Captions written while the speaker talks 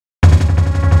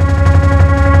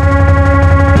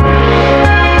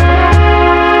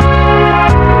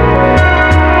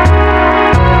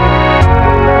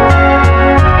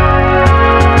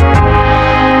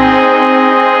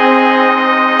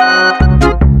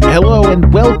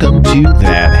welcome to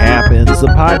That Happens, the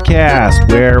podcast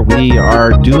where we are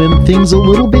doing things a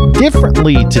little bit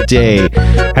differently today.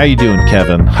 How you doing,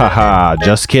 Kevin? Haha,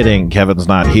 just kidding. Kevin's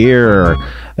not here.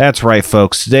 That's right,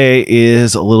 folks. Today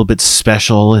is a little bit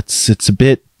special. It's a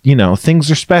bit,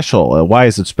 things are special. Why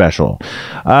is it special?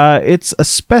 It's a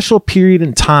special period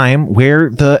in time where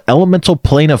the elemental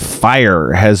plane of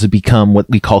fire has become what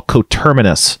we call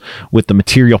coterminous with the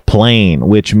material plane,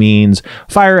 which means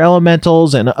fire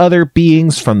elementals and other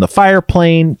beings from the fire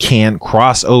plane can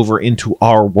cross over into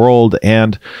our world,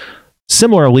 and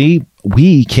similarly,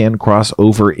 we can cross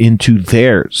over into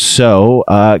theirs. So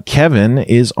Kevin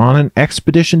is on an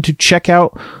expedition to check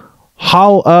out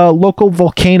local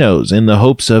volcanoes in the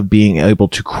hopes of being able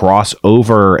to cross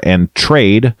over and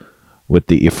trade with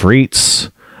the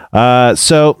Ifrits.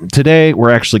 So today we're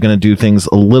actually going to do things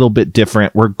a little bit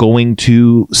different. We're going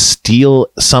to steal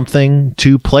something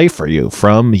to play for you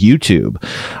from YouTube.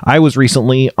 I was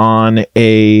recently on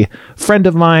a friend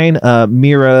of mine,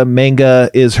 Mira Manga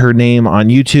is her name on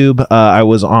YouTube. I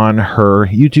was on her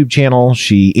YouTube channel.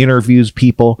 She interviews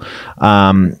people.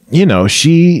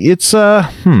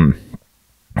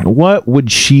 What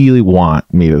would she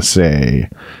want me to say?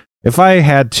 If I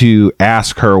had to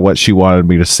ask her what she wanted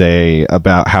me to say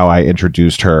about how I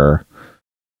introduced her,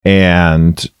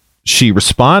 and she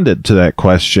responded to that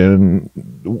question,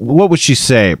 what would she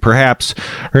say? Perhaps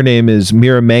her name is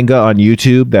Mira Manga on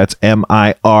YouTube. That's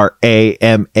MIRAMANGA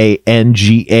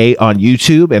on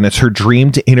YouTube. And it's her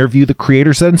dream to interview the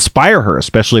creators that inspire her,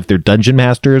 especially if they're dungeon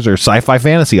masters or sci-fi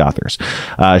fantasy authors.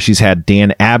 She's had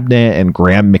Dan Abnett and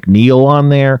Graham McNeil on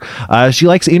there. She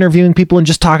likes interviewing people and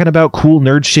just talking about cool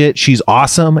nerd shit. She's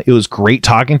awesome. It was great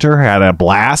talking to her. Had a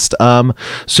blast.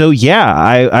 So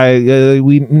yeah,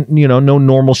 we no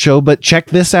normal show, but check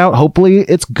this out. Hopefully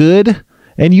it's good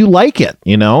and you like it,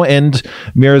 and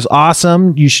Mira's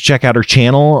awesome. You should check out her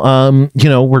channel.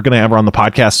 We're going to have her on the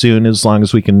podcast soon, as long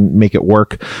as we can make it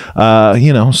work.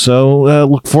 So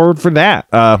look forward for that.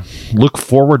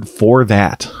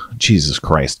 Jesus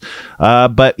Christ.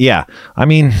 But yeah,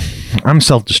 I'm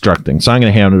self-destructing, so I'm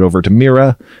going to hand it over to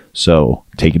Mira. So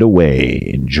take it away.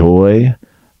 Enjoy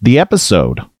the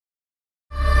episode.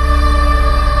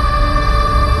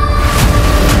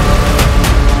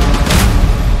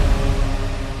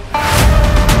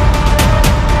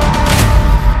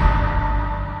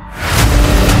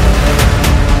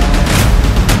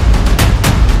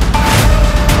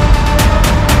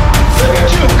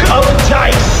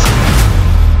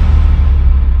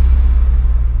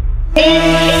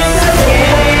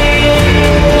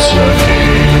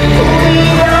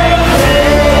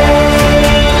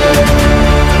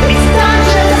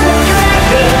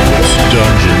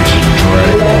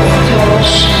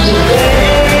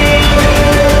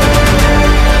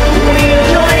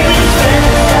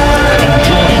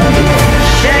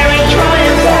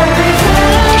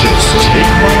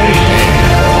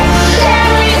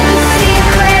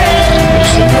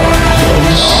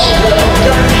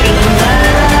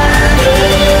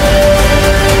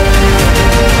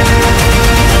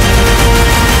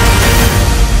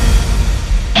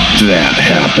 That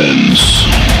happens.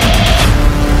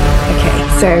 Okay,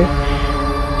 so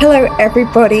hello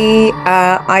everybody.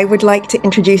 I would like to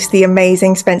introduce the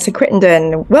amazing Spencer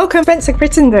Crittenden. Welcome, Spencer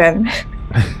Crittenden.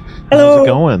 Hello. How's it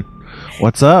going?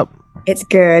 What's up? It's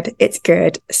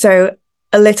good. So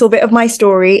a little bit of my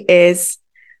story is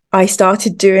I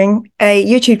started doing a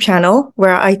YouTube channel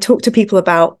where I talk to people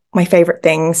about my favorite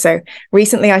things. So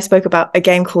recently I spoke about a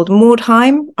game called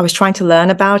Mordheim. I was trying to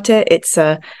learn about it. It's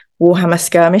a Warhammer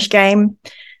skirmish game.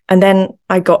 And then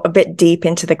I got a bit deep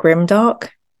into the Grimdark.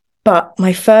 But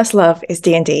my first love is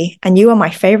D&D, and you are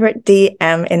my favorite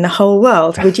DM in the whole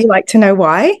world. Would you like to know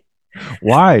why?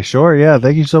 Why? Sure, yeah.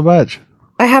 Thank you so much.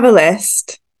 I have a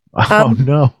list. Oh,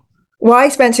 no. Why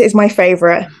Spencer is my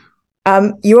favorite.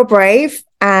 You are brave,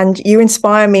 and you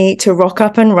inspire me to rock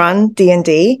up and run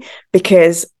D&D,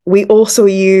 because we all saw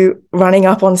you running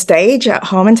up on stage at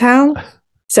Harmontown.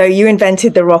 So you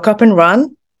invented the rock up and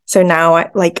run. So now I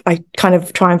kind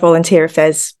of try and volunteer if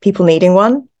there's people needing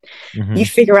one. Mm-hmm. You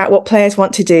figure out what players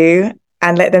want to do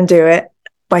and let them do it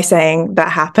by saying that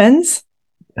happens.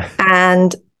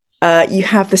 And you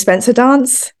have the Spencer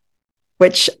dance,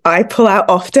 which I pull out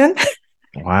often.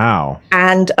 Wow.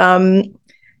 And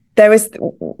there was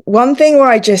one thing where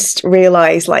I just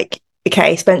realized,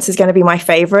 okay, Spencer's going to be my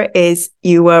favorite, is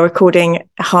you were recording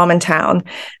Harmontown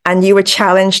and you were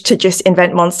challenged to just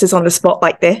invent monsters on the spot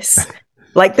like this.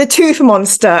 Like the tooth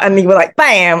monster, and you were like,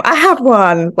 bam, I have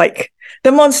one. Like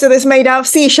the monster that's made out of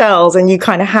seashells, and you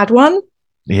kind of had one.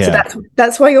 Yeah. So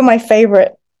that's why you're my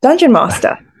favorite dungeon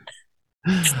master.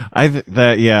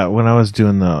 When I was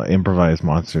doing the improvised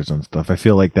monsters and stuff, I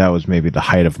feel like that was maybe the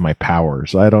height of my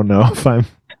powers. I don't know if I'm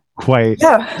quite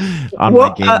on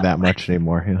my game that much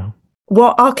anymore, you know.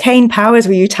 What arcane powers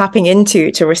were you tapping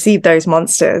into to receive those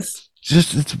monsters?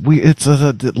 Just it's weird. It's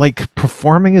like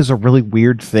performing is a really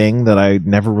weird thing that I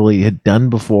never really had done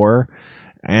before,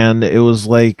 and it was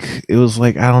like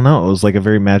I don't know. It was like a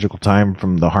very magical time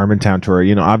from the Harmontown tour.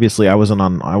 You know, obviously I wasn't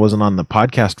on the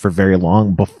podcast for very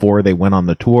long before they went on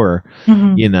the tour.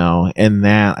 Mm-hmm. You know, and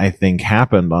that I think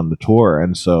happened on the tour,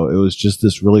 and so it was just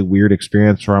this really weird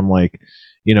experience where I'm like,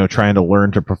 you know, trying to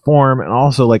learn to perform. And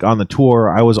also, like, on the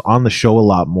tour, I was on the show a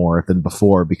lot more than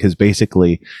before because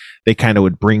basically they kind of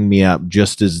would bring me up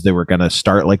just as they were going to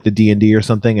start like the D&D or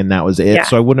something, and that was it. Yeah.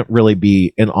 So I wouldn't really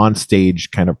be an on-stage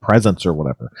kind of presence or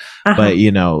whatever. But,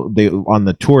 you know, they on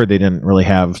the tour, they didn't really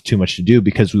have too much to do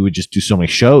because we would just do so many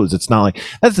shows. It's not like,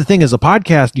 that's the thing, as a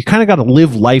podcast, you kind of got to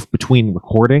live life between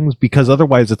recordings, because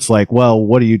otherwise it's like, well,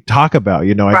 what do you talk about?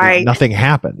 You know, nothing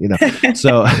happened, you know.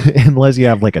 So unless you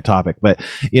have like a topic. But,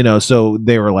 you know, so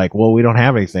they were like, well, we don't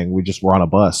have anything. We just were on a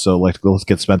bus. So let's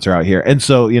get Spencer out here. And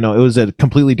so, you know, it was a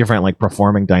completely different like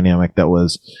performing dynamic that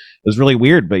was really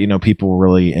weird. But, you know, people were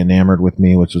really enamored with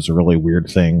me, which was a really weird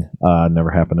thing. Never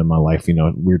happened in my life, you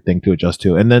know, weird thing to adjust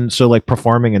to. And then so like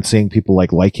performing and seeing people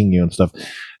like liking you and stuff,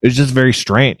 it was just very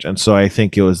strange. And so I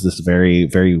think it was this very,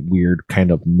 very weird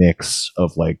kind of mix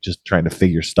of like just trying to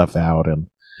figure stuff out and,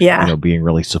 you know, being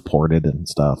really supported and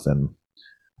stuff. And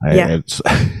I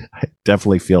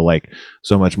definitely feel like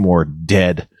so much more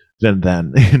dead than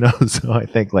them, you know. So I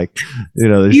think, like, you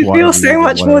know, you feel so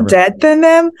much more dead than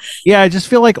them. Yeah, I just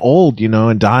feel like old, you know,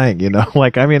 and dying, you know.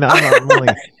 Like, I mean, I'm really,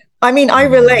 I mean, I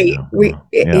relate.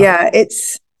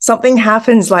 It's something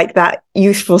happens like that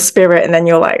youthful spirit, and then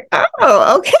you're like,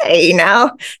 oh, okay,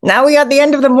 now we are at the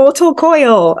end of the mortal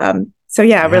coil. So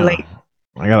I relate.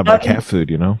 I gotta buy cat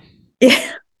food, you know. Yeah,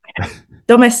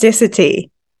 domesticity.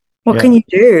 What can you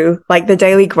do? Like the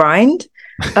daily grind.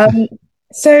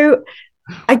 So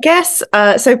I guess,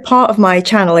 so part of my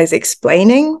channel is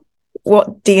explaining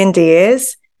what D&D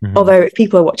is. Mm-hmm. Although if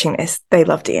people are watching this, they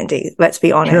love D&D. Let's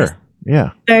be honest. Sure.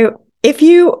 Yeah. So if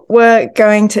you were you're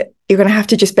going to have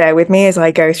to just bear with me as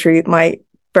I go through my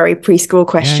very preschool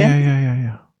question.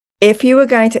 Yeah. If you were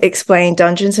going to explain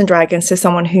Dungeons and Dragons to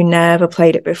someone who never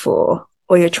played it before,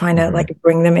 or you're trying to like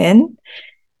bring them in,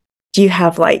 do you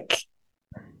have like,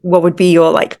 what would be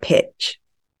your like pitch?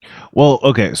 Well,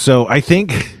 okay. So I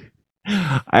think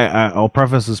I'll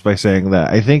preface this by saying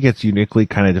that I think it's uniquely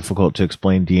kind of difficult to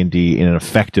explain D&D in an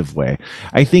effective way.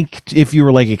 I think if you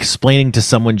were like explaining to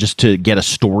someone just to get a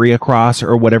story across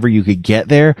or whatever, you could get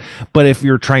there. But if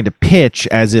you're trying to pitch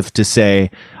as if to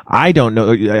say, I don't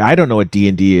know what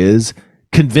D&D is,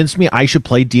 convince me I should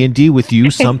play D&D with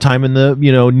you sometime in the,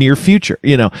 you know, near future.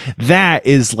 You know, that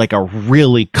is like a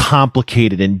really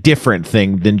complicated and different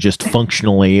thing than just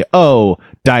functionally,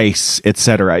 dice,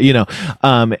 etc. You know,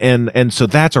 and so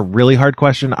that's a really hard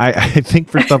question. I think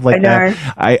for stuff like that,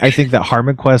 I think that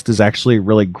Harmon Quest is actually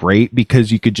really great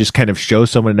because you could just kind of show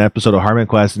someone an episode of Harmon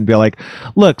Quest and be like,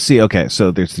 look, see, okay,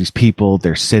 so there's these people,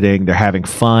 they're sitting, they're having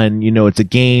fun, you know, it's a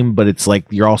game, but it's like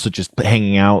you're also just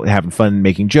hanging out, having fun,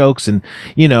 making jokes, and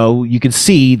you know, you can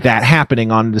see that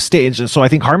happening on the stage. And so I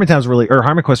think Harmon Quest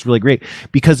is really great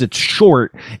because it's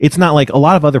short. It's not like a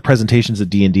lot of other presentations of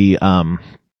D&D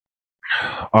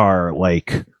are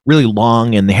like really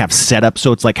long and they have setup.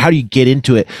 So it's like, how do you get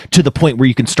into it to the point where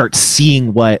you can start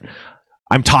seeing what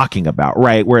I'm talking about,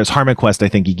 right? Whereas Harmon Quest, I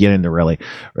think you get into really,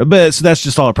 but so that's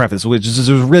just all a preface, which is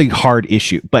a really hard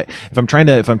issue. But if I'm trying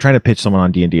to pitch someone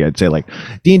on D&D, I'd say like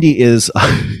D&D is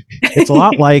it's a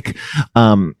lot like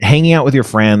hanging out with your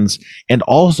friends, and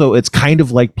also it's kind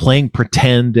of like playing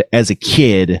pretend as a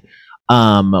kid.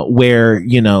 Where,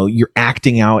 you know, you're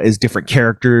acting out as different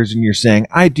characters and you're saying,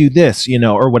 I do this, you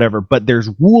know, or whatever, but there's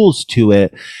rules to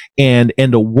it and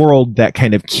a world that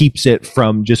kind of keeps it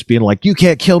from just being like, you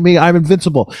can't kill me, I'm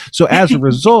invincible. So as a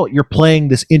result, you're playing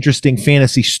this interesting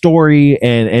fantasy story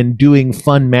and doing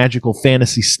fun, magical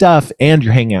fantasy stuff, and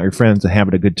you're hanging out with your friends and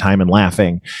having a good time and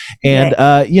laughing.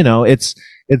 And, you know,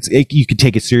 you could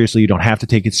take it seriously. You don't have to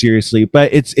take it seriously,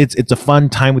 but it's a fun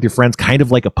time with your friends, kind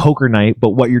of like a poker night.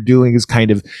 But what you're doing is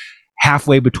kind of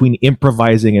halfway between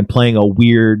improvising and playing a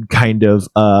weird kind of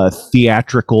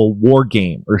theatrical war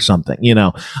game or something, you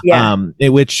know.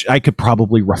 Which I could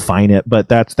probably refine it, but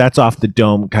that's off the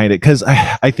dome kind of, because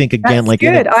I think again, that's like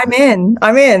good.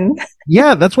 I'm in.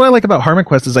 Yeah, that's what I like about Harmon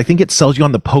Quest is I think it sells you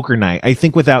on the poker night. I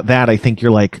think without that, I think you're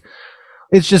like,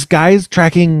 It's just guys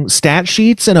tracking stat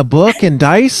sheets and a book and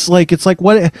dice. Like, it's like,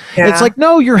 what? Yeah. It's like,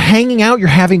 no, you're hanging out, you're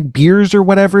having beers or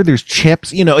whatever. There's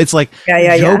chips, it's like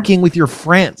joking with your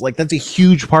friends. Like, that's a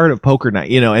huge part of poker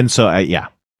night, and so,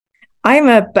 I'm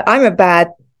a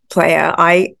bad player.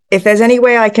 If there's any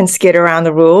way I can skid around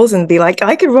the rules and be like,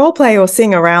 I could role play or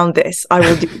sing around this, I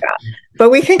will do that. But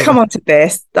we can come on to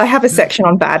this. I have a section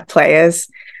on bad players.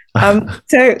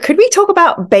 So could we talk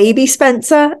about Baby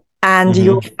Spencer and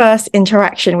your first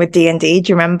interaction with D&D? Do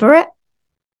you remember it?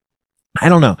 I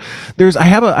don't know. I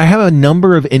have a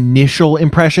number of initial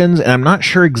impressions, and I'm not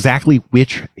sure exactly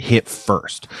which hit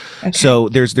first. Okay. So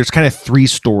there's kind of three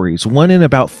stories. One in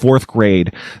about fourth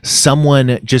grade,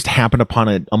 someone just happened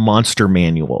upon a monster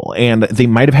manual, and they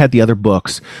might have had the other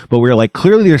books, but we were like,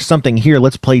 clearly there's something here.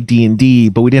 Let's play D&D,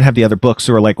 but we didn't have the other books,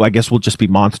 so we're like, well, I guess we'll just be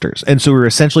monsters. And so we were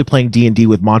essentially playing D&D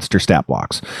with monster stat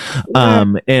blocks. Yeah.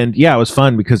 And yeah, it was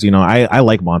fun because I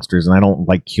like monsters, and I don't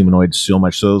like humanoids so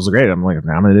much. So it was great. I'm like,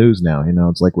 I'm in the news now.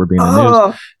 It's like we're being the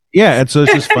news. Yeah, and so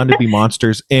it's just fun to be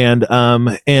monsters, and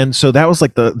so that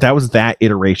was that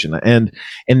iteration, and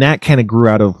that kind of grew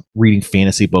out of reading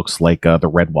fantasy books like the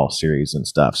Redwall series and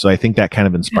stuff. So I think that kind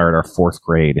of inspired our fourth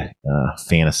grade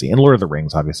fantasy and Lord of the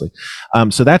Rings, obviously.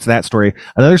 So that's that story.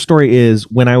 Another story is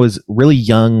when I was really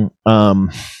young.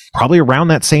 Probably around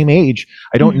that same age.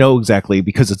 I don't know exactly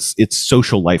because it's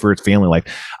social life or it's family life.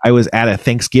 I was at a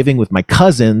Thanksgiving with my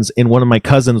cousins, and one of my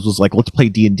cousins was like, let's play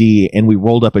D&D. And we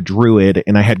rolled up a druid,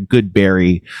 and I had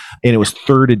Goodberry, and it was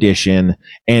 3rd edition.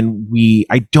 And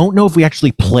I don't know if we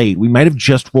actually played. We might have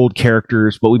just rolled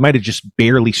characters, but we might have just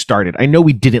barely started. I know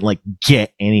we didn't like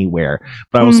get anywhere,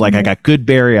 but I was like, I got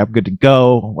Goodberry. I'm good to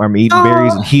go. I'm eating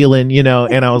berries and healing,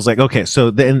 and I was like, okay. So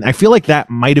then I feel like that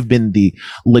might have been the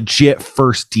legit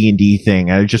first D&D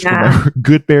thing. I just remember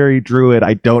Goodberry druid.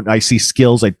 I see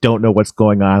skills. I don't know what's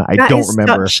going on. I don't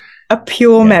remember. Such a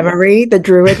pure memory, the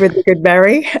druid with the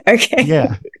Goodberry. Okay.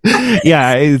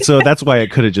 Yeah. So that's why it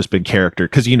could have just been character,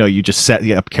 because you just set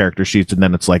up character sheets, and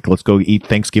then it's like, let's go eat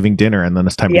Thanksgiving dinner, and then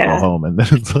it's time to go home, and then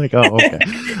it's like, oh, okay.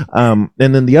 And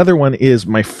then the other one is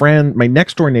my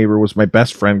next door neighbor was my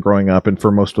best friend growing up, and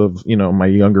for most of my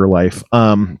younger life.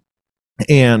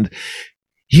 And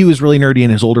he was really nerdy,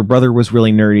 and his older brother was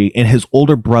really nerdy, and his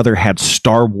older brother had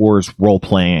Star Wars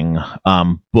role-playing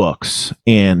books.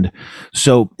 And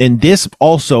so, and this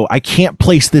also, I can't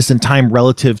place this in time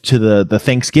relative to the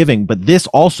Thanksgiving, but this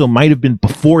also might have been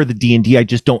before the D&D. I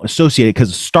just don't associate it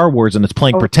because it's Star Wars and it's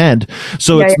playing pretend.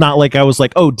 So it's not like I was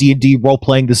like, oh, D&D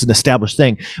role-playing, this is an established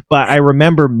thing. But I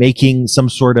remember making some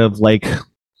sort of like...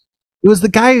 It was the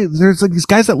guy. There's like these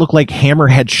guys that look like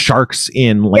hammerhead sharks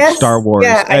in like Star Wars.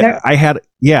 Yeah, I had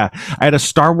a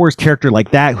Star Wars character like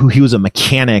that he was a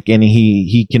mechanic, and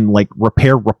he can like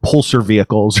repair repulsor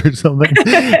vehicles or something.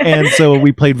 And so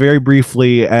we played very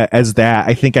briefly as that.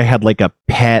 I think I had like a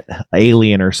pet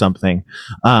alien or something.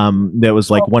 That was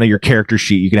like one of your character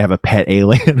sheet. You could have a pet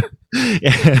alien.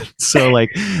 And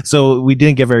so we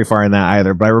didn't get very far in that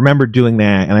either, but I remember doing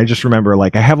that, and I just remember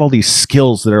like I have all these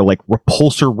skills that are like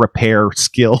repulsor repair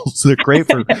skills. They're great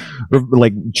for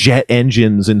like jet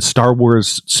engines and Star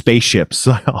Wars spaceships.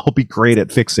 I'll be great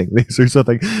at fixing these or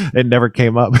something. It never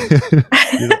came up.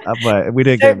 But we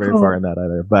didn't get very far in that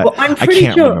either, but I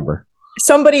can't remember.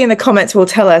 Somebody in the comments will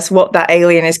tell us what that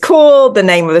alien is called, the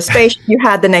name of the spaceship you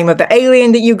had, the name of the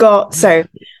alien that you got. So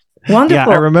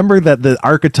wonderful. Yeah, I remember that the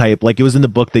archetype, like it was in the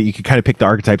book that you could kind of pick the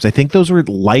archetypes. I think those were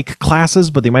like classes,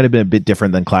 but they might have been a bit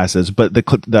different than classes. But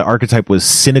the archetype was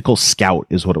Cynical Scout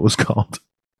is what it was called.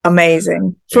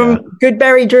 Amazing. From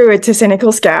Goodberry Druid to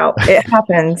Cynical Scout. It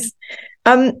happens.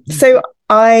 So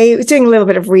I was doing a little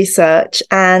bit of research,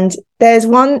 and there's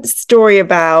one story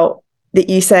about that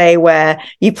you say where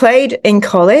you played in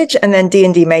college and then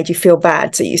D&D made you feel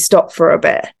bad, so you stopped for a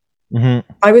bit. Mm-hmm.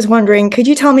 I was wondering, could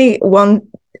you tell me one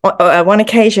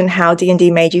occasion how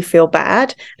D&D made you feel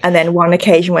bad, and then one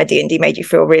occasion where D&D made you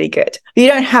feel really good? You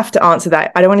don't have to answer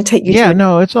that. I don't want to take you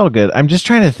no, it's all good. I'm just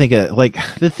trying to think of, like,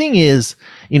 the thing is,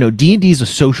 D&D is a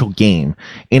social game,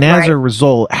 and as a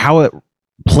result, how it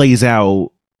plays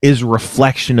out is a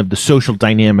reflection of the social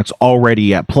dynamics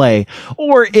already at play,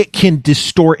 or it can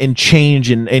distort and change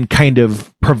and kind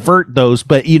of pervert those,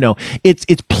 but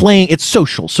it's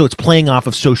social, so it's playing off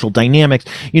of social dynamics.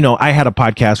 I had a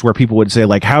podcast where people would say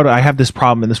like, how do I have this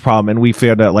problem and this problem, and we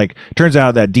figured out like, turns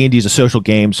out that D&D is a social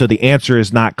game, so the answer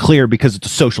is not clear because it's a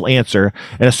social answer,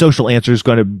 and a social answer is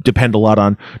going to depend a lot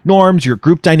on norms, your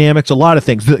group dynamics, a lot of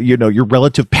things, your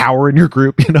relative power in your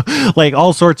group, like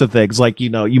all sorts of things. Like,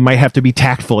 you might have to be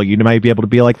tactful. You might be able to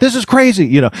be like, this is crazy,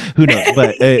 who knows?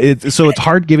 But so it's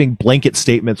hard giving blanket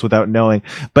statements without knowing.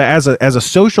 But as a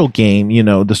social game,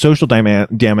 the social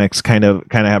dynamics kind of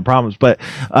have problems. But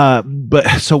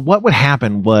so what would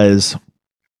happen was,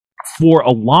 for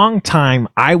a long time,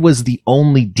 I was the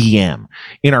only DM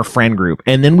in our friend group.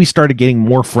 And then we started getting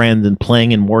more friends and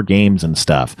playing in more games and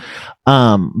stuff.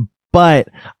 But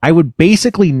I would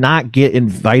basically not get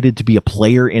invited to be a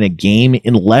player in a game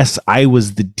unless I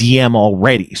was the DM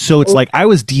already. So it's like I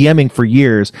was DMing for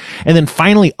years, and then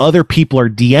finally other people are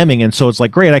DMing, and so it's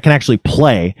like, great, I can actually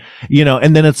play,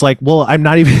 and then it's like, well, I'm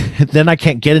not even then I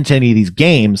can't get into any of these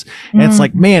games. And it's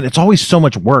like, man, it's always so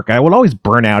much work. I would always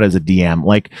burn out as a DM.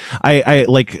 Like I'm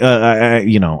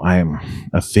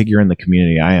a figure in the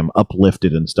community. I am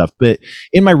uplifted and stuff, but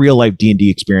in my real life D&D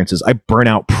experiences, I burn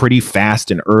out pretty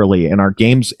fast and early, and our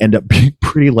games end up being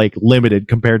pretty limited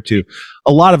compared to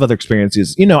a lot of other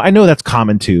experiences. I know that's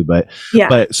common too, but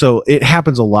so it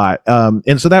happens a lot.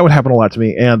 And so that would happen a lot to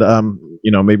me. And,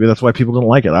 maybe that's why people don't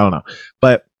like it. I don't know.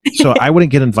 But so I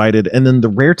wouldn't get invited. And then the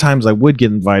rare times I would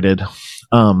get invited,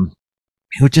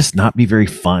 it would just not be very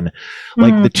fun.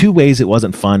 Like the two ways it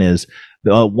wasn't fun is,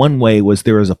 one way was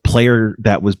there was a player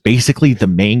that was basically the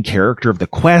main character of the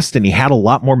quest, and he had a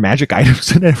lot more magic items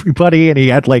than everybody, and he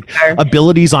had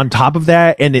abilities on top of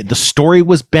that, and the story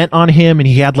was bent on him, and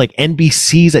he had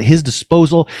NPCs at his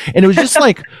disposal, and it was just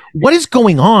what is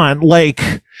going on?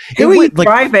 Who are you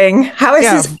driving? How is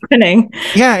this happening?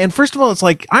 Yeah, and first of all, it's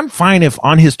I'm fine if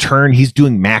on his turn he's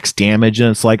doing max damage,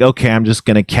 and it's okay, I'm just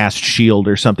gonna cast shield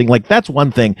or something. That's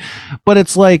one thing, but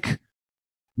it's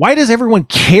why does everyone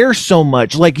care so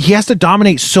much? He has to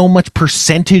dominate so much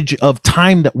percentage of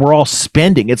time that we're all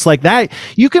spending. It's that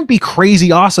you can be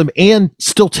crazy awesome and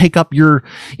still take up your,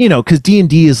 because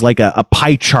D&D is a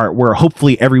pie chart where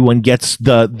hopefully everyone gets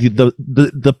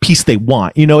the piece they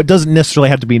want. It doesn't necessarily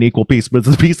have to be an equal piece, but it's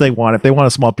the piece they want. If they want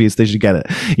a small piece, they should get it.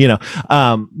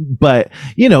 But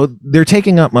they're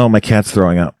taking up. Oh, my cat's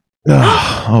throwing up.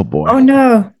 Oh boy. Oh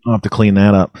no. I'll have to clean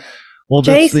that up. Well,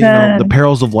 that's the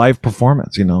perils of live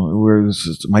performance. It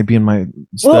might be in my.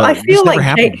 I feel never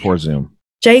happened before Zoom.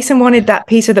 Jason wanted that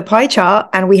piece of the pie chart,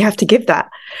 and we have to give that.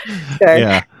 So.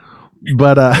 Yeah,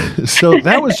 but so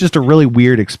that was just a really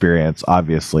weird experience,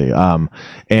 obviously.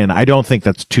 And I don't think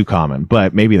that's too common,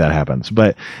 but maybe that happens.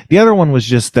 But the other one was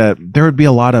just that there would be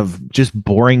a lot of just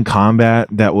boring combat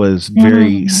that was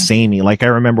very samey. I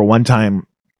remember one time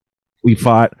we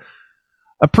fought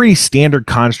a pretty standard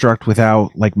construct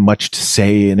without much to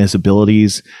say in his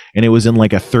abilities, and it was in a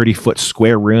 30-foot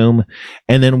square room,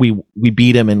 and then we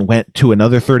beat him and went to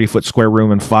another 30-foot square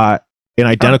room and fought an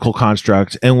identical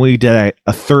construct, and we did it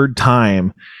a third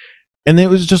time, and it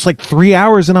was just 3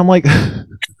 hours, and I'm what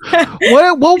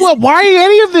why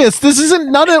any of this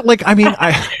isn't none of I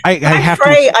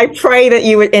pray that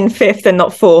you were in fifth and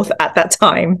not fourth at that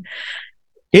time.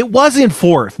 It was in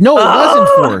fourth. No, it was in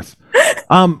fourth.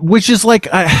 Which is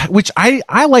which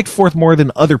I liked fourth more than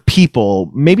other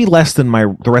people, maybe less than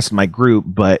the rest of my group,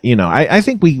 but I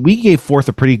think we gave fourth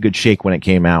a pretty good shake when it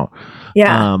came out.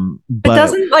 Yeah. But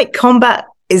doesn't combat,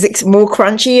 is it more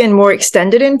crunchy and more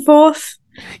extended in fourth?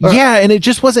 Yeah, and it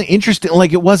just wasn't interesting.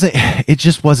 It wasn't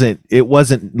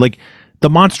the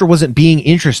monster wasn't being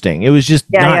interesting. It was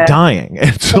just not dying.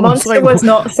 And so the monster was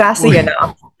not sassy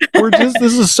enough. This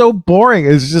is so boring.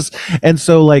 It's just, and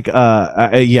so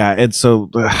and so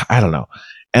I don't know.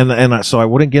 And so I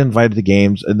wouldn't get invited to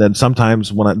games. And then sometimes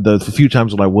the few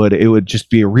times when I would, it would just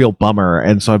be a real bummer.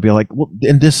 And so I'd be well,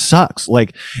 and this sucks.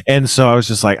 And so I was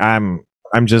just I'm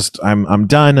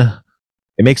done.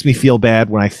 It makes me feel bad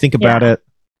when I think about it.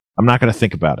 I'm not going to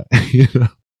think about it.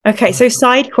 Okay. So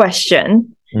side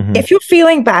question. Mm-hmm. If you're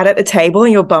feeling bad at the table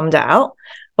and you're bummed out,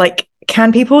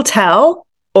 can people tell?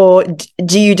 Or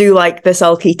do you do the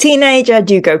sulky teenager?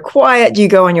 Do you go quiet? Do you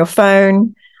go on your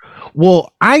phone?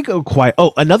 Well, I go quiet.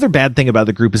 Oh, another bad thing about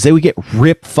the group is they would get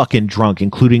rip fucking drunk,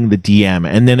 including the DM,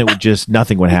 and then it would just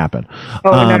nothing would happen.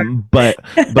 No.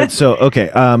 But so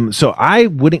okay. So I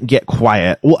wouldn't get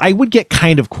quiet. Well, I would get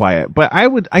kind of quiet, but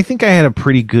I think I had a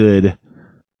pretty good,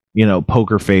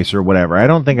 poker face or whatever. I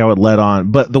don't think I would let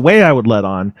on, but the way I would let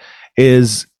on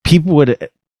is people would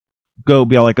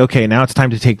be okay, now it's time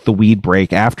to take the weed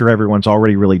break after everyone's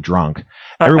already really drunk. Okay.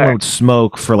 Everyone would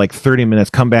smoke for 30 minutes,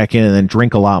 come back in, and then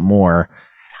drink a lot more.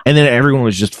 And then everyone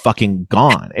was just fucking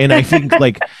gone. And I think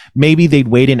maybe they'd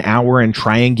wait an hour and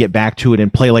try and get back to it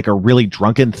and play a really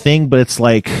drunken thing. But it's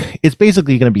it's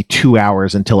basically going to be 2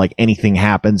 hours until anything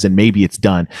happens and maybe it's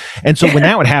done. And so when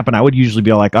that would happen, I would usually be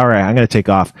all right, I'm going to take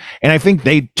off. And I think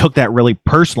they took that really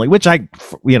personally, which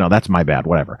that's my bad,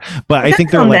 whatever. But I think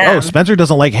they're oh, Spencer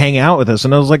doesn't hang out with us.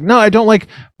 And I was no, I don't like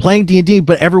playing D&D,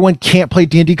 but everyone can't play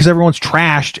D&D because everyone's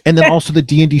trashed. And then also the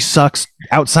D&D sucks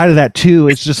outside of that too,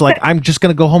 it's just like, I'm just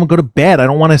going to go home and go to bed. I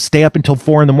don't want to stay up until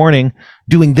 4 a.m.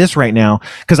 doing this right now,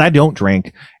 because I don't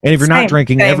drink. And if you're not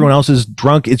drinking, everyone else is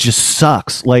drunk. It just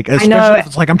sucks. Like, especially if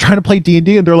it's like, I'm trying to play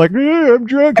D&D and they're like, I'm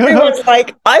drunk. Everyone's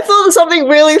like, I thought of something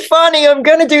really funny. I'm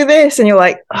going to do this. And you're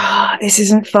like, this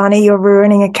isn't funny. You're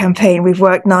ruining a campaign we've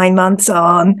worked 9 months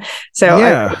on.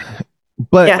 So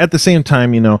but at the same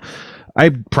time, I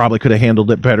probably could have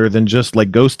handled it better than just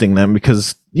like ghosting them,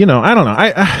 because I don't know.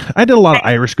 I did a lot of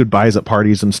Irish goodbyes at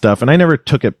parties and stuff, and I never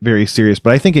took it very serious.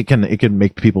 But I think it can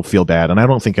make people feel bad, and I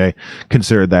don't think I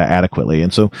considered that adequately.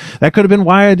 And so that could have been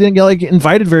why I didn't get like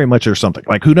invited very much or something.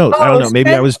 Like, who knows? I don't know.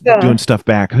 Maybe I was doing stuff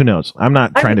back. Who knows? I'm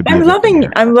not trying to be.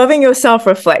 I'm loving your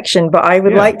self-reflection, but I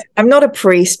would I'm not a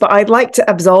priest, but I'd like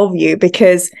to absolve you,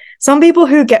 because some people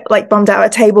who get like bummed out at a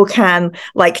table can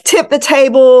like tip the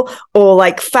table or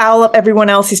like foul up everyone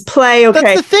else's play. Okay.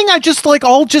 That's the thing. I just like,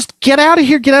 I'll just get out of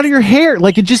here, get out of your hair.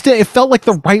 Like it felt like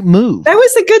the right move. That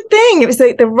was a good thing. It was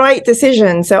the right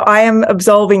decision. So I am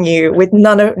absolving you with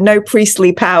no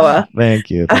priestly power.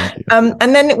 Thank you. And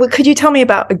then could you tell me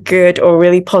about a good or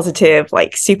really positive,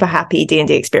 like super happy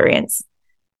D&D experience?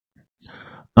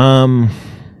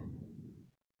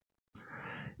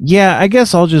 Yeah, I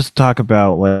guess I'll just talk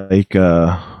about like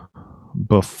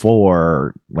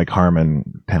before like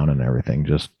Harmontown and everything,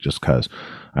 just because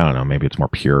I don't know, maybe it's more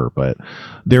pure. But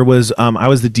there was I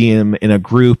was the DM in a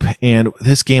group, and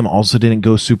this game also didn't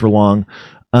go super long.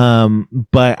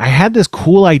 But I had this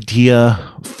cool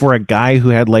idea for a guy who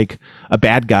had like a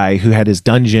bad guy who had his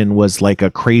dungeon was like a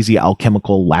crazy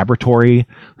alchemical laboratory.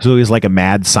 So he was like a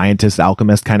mad scientist,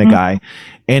 alchemist kind of guy.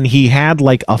 And he had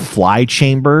like a fly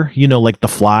chamber, like The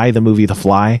Fly, the movie The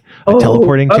Fly, a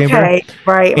teleporting chamber.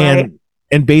 Right.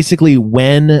 And basically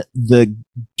when the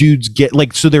dudes get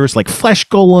like, so there was like flesh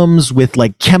golems with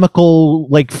like chemical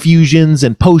like fusions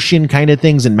and potion kind of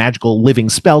things and magical living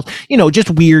spells, just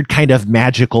weird kind of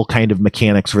magical kind of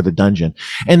mechanics for the dungeon.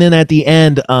 And then at the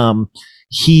end,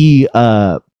 you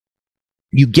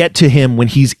get to him when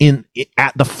he's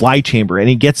at the fly chamber, and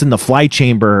he gets in the fly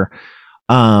chamber.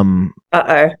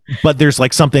 But there's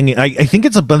like something, I think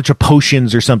it's a bunch of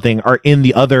potions or something are in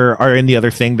the other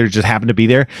thing. They just happen to be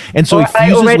there. And so he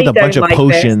fuses with a bunch of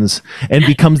potions and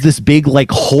becomes this big like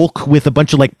Hulk with a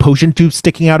bunch of like potion tubes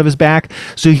sticking out of his back.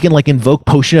 So he can like invoke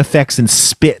potion effects and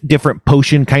spit different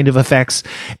potion kind of effects.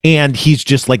 And he's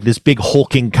just like this big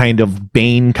hulking kind of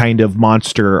Bane kind of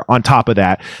monster on top of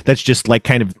that. That's just like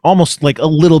kind of almost like a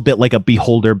little bit like a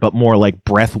beholder, but more like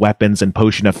breath weapons and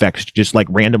potion effects, just like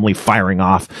randomly firing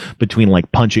off between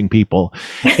like punching people.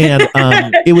 And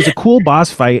it was a cool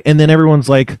boss fight. And then everyone's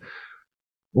like,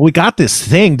 well, we got this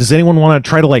thing. Does anyone want to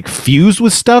try to like fuse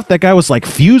with stuff? That guy was like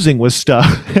fusing with stuff.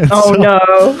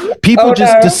 No. People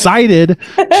decided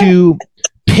to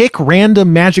pick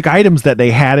random magic items that they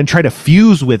had and try to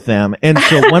fuse with them. And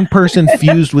so one person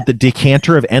fused with the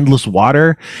decanter of endless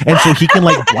water, and so he can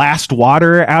like blast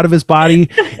water out of his body.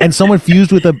 And someone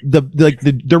fused with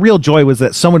the real joy was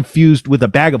that someone fused with a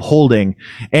bag of holding.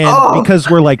 And because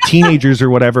we're like teenagers or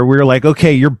whatever, we were like,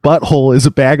 okay, your butthole is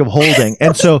a bag of holding.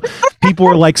 And so people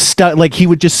were like like he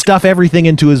would just stuff everything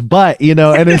into his butt, and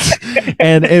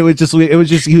it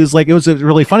was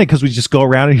really funny because we just go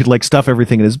around and he'd like stuff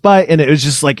everything in his butt, and it was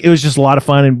just a lot of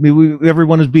fun. And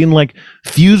everyone was being like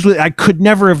fused with. I could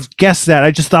never have guessed that. I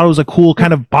just thought it was a cool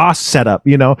kind of boss setup,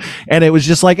 and it was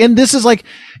just like, and this is like,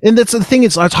 and that's the thing.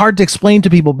 It's hard to explain to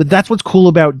people, but that's what's cool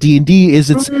about D&D is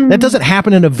that doesn't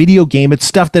happen in a video game. It's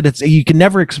stuff that you can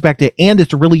never expect it, and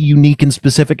it's really unique and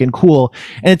specific and cool.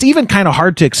 And it's even kind of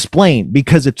hard to explain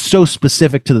because it's so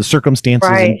specific to the circumstances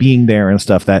and being there and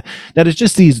stuff that it's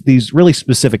just these really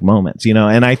specific moments,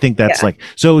 And I think that's like,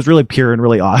 so it was really pure and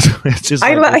really awesome. It's just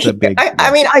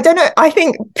I mean, I don't know. I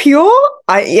think pure.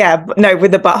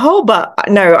 With the butthole, but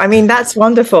no. I mean, that's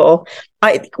wonderful.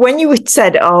 When you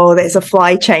said, "Oh, there's a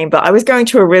fly chamber," I was going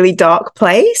to a really dark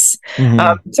place.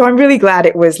 So I'm really glad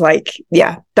it was like,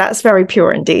 that's very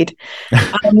pure indeed.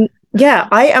 I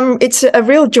am. It's a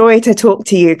real joy to talk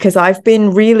to you because I've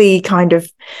been really kind of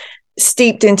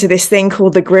steeped into this thing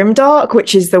called the Grimdark,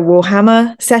 which is the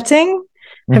Warhammer setting.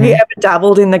 Have you ever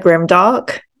dabbled in the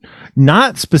Grimdark?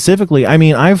 Not specifically. I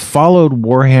mean, I've followed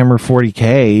Warhammer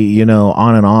 40K,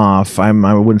 on and off. I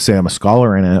wouldn't say I'm a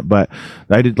scholar in it, but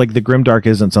I did like the Grimdark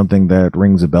isn't something that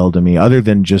rings a bell to me other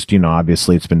than just,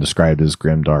 obviously it's been described as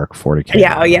Grimdark 40K.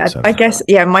 Yeah. I guess,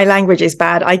 my language is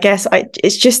bad. I guess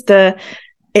it's just the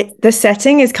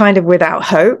setting is kind of without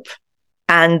hope.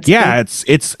 And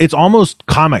it's almost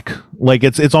comic. Like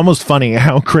it's almost funny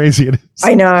how crazy it is.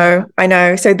 I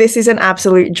know. So this is an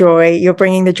absolute joy. You're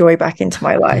bringing the joy back into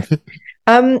my life.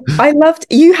 I loved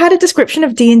you had a description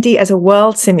of D&D as a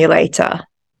world simulator.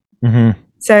 Mm-hmm.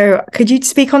 So could you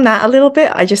speak on that a little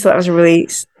bit? I just thought it was a really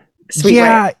sweet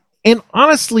way. And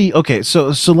honestly, okay,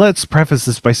 so let's preface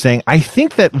this by saying I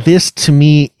think that this to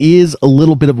me is a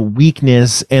little bit of a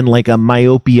weakness and like a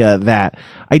myopia that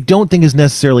I don't think is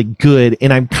necessarily good,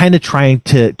 and I'm kind of trying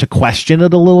to question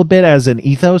it a little bit as an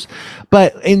ethos.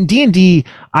 But in D&D,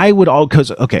 I would all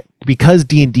because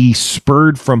D&D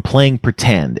spurred from playing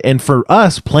pretend, and for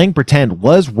us, playing pretend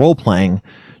was role playing,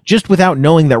 just without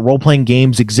knowing that role-playing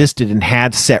games existed and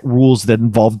had set rules that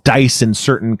involved dice and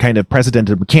certain kind of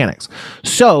precedented mechanics.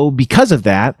 So because of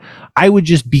that, I would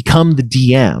just become the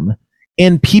DM,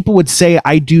 and people would say,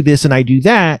 I do this and I do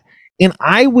that. And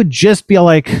I would just be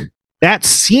like, that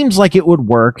seems like it would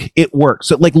work. It works.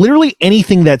 So like literally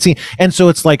anything that seems, and so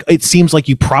it's like, it seems like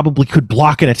you probably could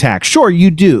block an attack. Sure, you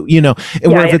do,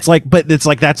 where if it's like, but it's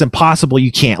like, that's impossible.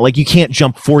 You can't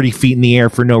jump 40 feet in the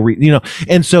air for no reason,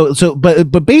 And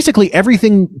but basically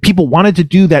everything people wanted to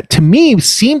do that to me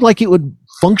seemed like it would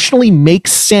functionally make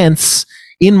sense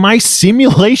in my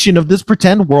simulation of this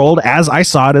pretend world as I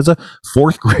saw it as a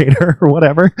fourth grader or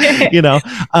whatever,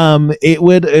 it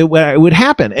would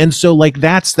happen. And so like,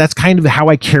 that's kind of how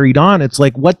I carried on. It's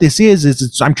like, what this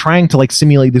is I'm trying to like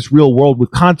simulate this real world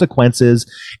with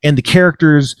consequences, and the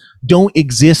characters don't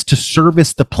exist to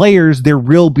service the players. They're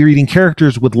real breathing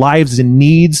characters with lives and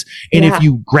needs. And if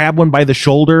you grab one by the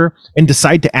shoulder and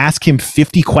decide to ask him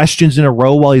 50 questions in a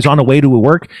row while he's on the way to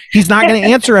work, he's not going to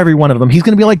answer every one of them. He's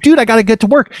going to be like, dude, I got to get to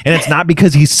work. And it's not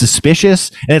because he's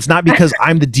suspicious, and it's not because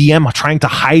I'm the DM trying to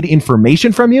hide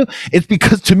information from you. It's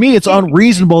because to me, it's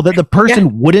unreasonable that the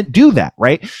person wouldn't do that.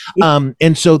 Right.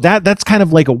 And so that's kind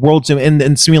of like a world sim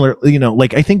and similar,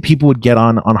 like I think people would get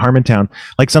on Harmontown.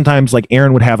 Like sometimes like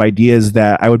Aaron would have ideas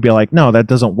that I would be like, no, that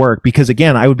doesn't work, because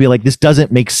again, I would be like, this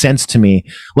doesn't make sense to me.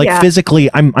 Like physically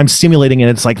I'm simulating it.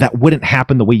 It's like, that wouldn't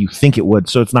happen the way you think it would.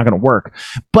 So it's not going to work.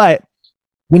 But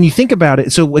when you think about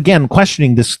it, so again,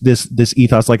 questioning this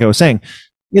ethos, like I was saying,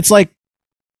 it's like,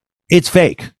 it's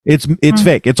fake. It's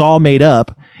fake. It's all made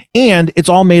up. And it's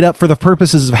all made up for the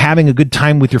purposes of having a good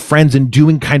time with your friends and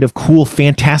doing kind of cool,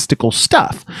 fantastical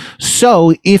stuff.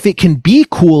 So if it can be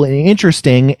cool and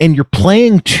interesting and you're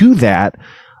playing to that,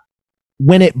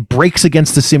 when it breaks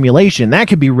against the simulation, that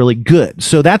could be really good.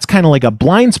 So that's kind of like a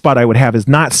blind spot I would have, is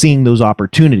not seeing those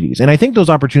opportunities. And I think those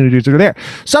opportunities are there.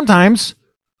 Sometimes,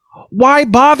 why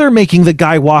bother making the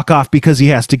guy walk off because he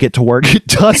has to get to work? It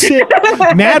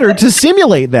doesn't matter to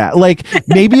simulate that. Like,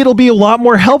 maybe it'll be a lot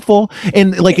more helpful.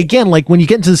 And like, again, like when you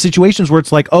get into the situations where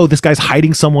it's like, oh, this guy's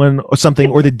hiding someone or something,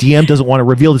 or the DM doesn't want to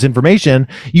reveal this information,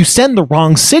 you send the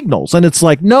wrong signals. And it's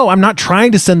like, no, I'm not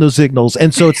trying to send those signals.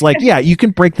 And so it's like, yeah, you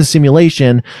can break the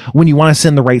simulation when you want to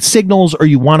send the right signals, or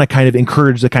you want to kind of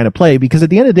encourage the kind of play, because at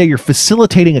the end of the day, you're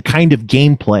facilitating a kind of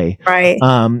gameplay, right?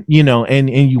 And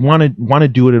you want to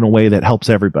do it in a way that helps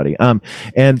everybody.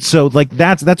 And so like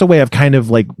that's a way I've kind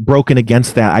of like broken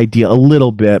against that idea a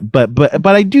little bit, but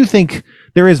I do think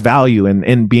there is value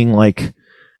in being like,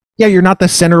 yeah, you're not the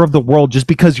center of the world. Just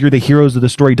because you're the heroes of the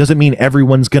story doesn't mean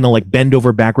everyone's gonna like bend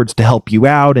over backwards to help you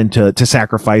out and to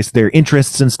sacrifice their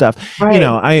interests and stuff. Right.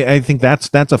 I think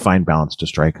that's a fine balance to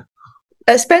strike.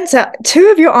 Spencer,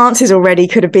 2 of your answers already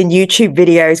could have been YouTube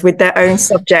videos with their own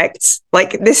subjects.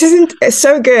 Like, this isn't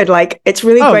so good. Like, it's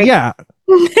really great. Yeah.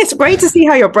 It's great to see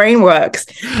how your brain works.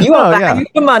 You are valued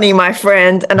for money, my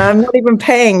friend, and I'm not even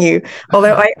paying you.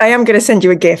 Although I am going to send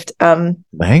you a gift.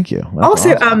 Thank you. That's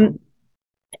also, awesome.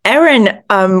 Erin,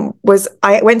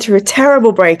 I went through a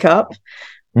terrible breakup,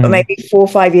 maybe 4 or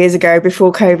 5 years ago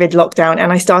before COVID lockdown,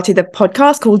 and I started a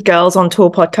podcast called Girls on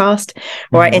Tour Podcast,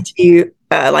 where I interview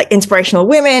like inspirational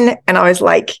women. And I was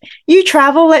like, you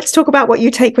travel, let's talk about what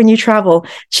you take when you travel.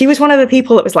 She was one of the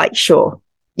people that was like, sure,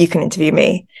 you can interview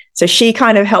me. So she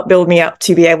kind of helped build me up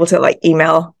to be able to like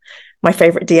email my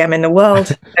favorite DM in the world.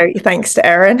 So thanks to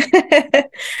Erin.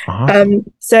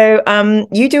 Awesome.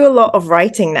 You do a lot of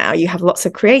writing now. You have lots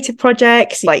of creative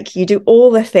projects, like you do all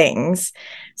the things.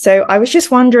 So I was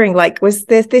just wondering, like, was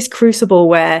there this crucible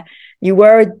where you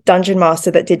were a dungeon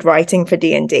master that did writing for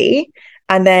D&D,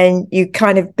 and then you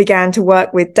kind of began to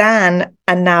work with Dan,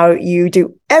 and now you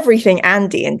do everything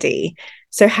and D&D.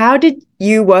 So how did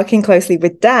you working closely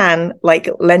with Dan, like,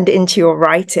 lend into your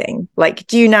writing? Like,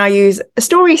 do you now use a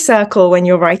story circle when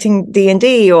you're writing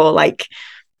D&D, or like,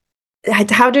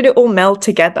 how did it all meld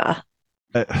together?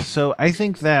 So I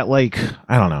think that, like,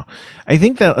 I don't know. I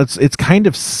think that it's kind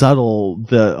of subtle,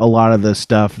 a lot of the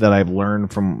stuff that I've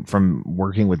learned from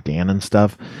working with Dan and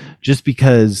stuff, just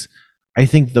because I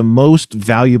think the most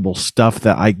valuable stuff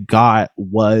that I got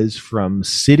was from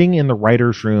sitting in the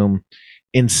writer's room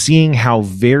and seeing how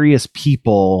various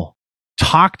people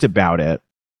talked about it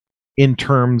in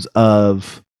terms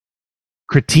of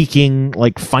critiquing,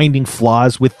 like finding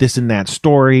flaws with this and that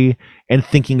story and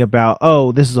thinking about,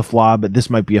 oh, this is a flaw, but this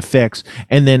might be a fix.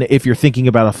 And then if you're thinking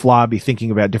about a flaw, be thinking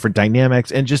about different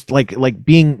dynamics and just like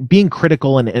being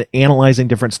critical and analyzing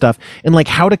different stuff and like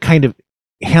how to kind of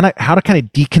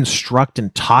deconstruct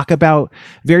and talk about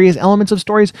various elements of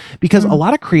stories, because a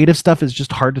lot of creative stuff is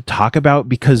just hard to talk about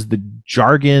because the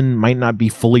jargon might not be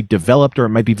fully developed, or it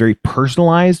might be very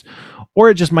personalized, or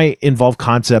it just might involve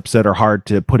concepts that are hard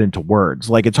to put into words.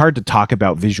 Like it's hard to talk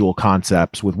about visual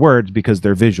concepts with words because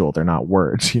they're visual, they're not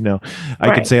words, you know.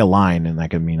 I could say a line and that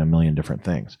could mean a million different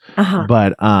things.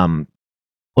 But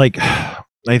like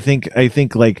I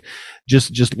think like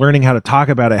just learning how to talk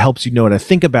about it helps you know how to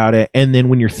think about it, and then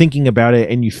when you're thinking about it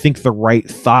and you think the right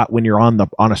thought when you're on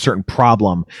a certain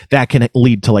problem, that can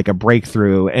lead to like a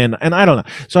breakthrough. And I don't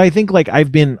know. So I think like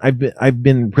I've been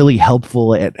really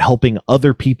helpful at helping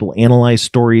other people analyze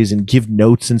stories and give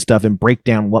notes and stuff and break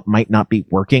down what might not be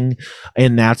working,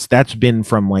 and that's been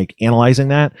from like analyzing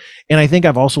that. And I think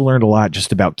I've also learned a lot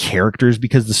just about characters,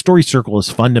 because the story circle is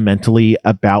fundamentally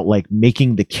about like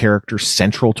making the character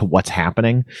central to what's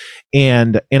happening.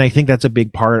 And I think that's a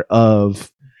big part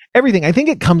of everything. I think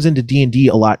it comes into D&D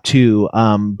a lot too,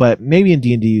 but maybe in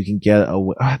D&D you can get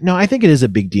no, I think it is a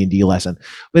big D&D lesson,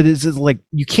 but it's like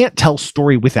you can't tell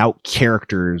story without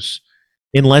characters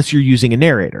unless you're using a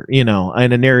narrator, you know,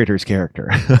 and a narrator's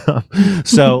character.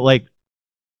 So like,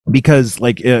 because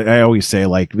like I always say,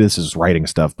 like, this is writing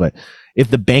stuff, but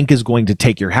if the bank is going to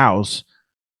take your house,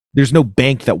 there's no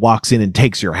bank that walks in and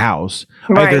takes your house.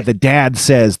 Right. Either the dad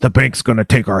says the bank's going to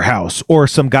take our house, or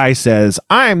some guy says,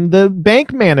 I'm the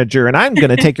bank manager and I'm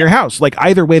going to take your house. Like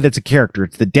either way, that's a character.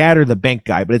 It's the dad or the bank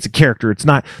guy, but it's a character. It's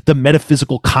not the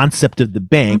metaphysical concept of the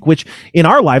bank, which in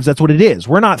our lives, that's what it is.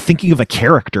 We're not thinking of a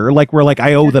character. Like we're like,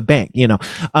 I owe the bank, you know?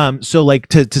 So like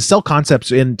to sell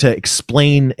concepts and to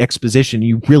explain exposition,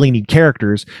 you really need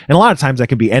characters. And a lot of times that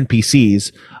can be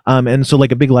NPCs. And so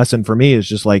like a big lesson for me is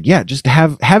just like, yeah, just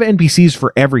have NPCs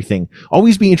for everything.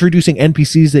 Always be introducing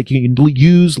NPCs that you can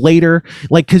use later,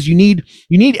 like, because you need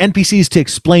NPCs to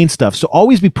explain stuff. So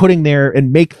always be putting there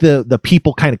and make the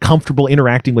people kind of comfortable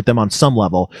interacting with them on some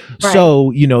level. Right.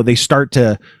 So, you know, they start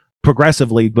to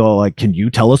progressively go like, can you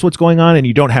tell us what's going on? And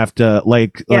you don't have to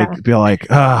like be like,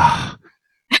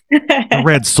 the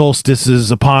red solstice is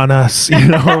upon us, you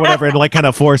know, or whatever, and like kind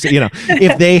of force it, you know.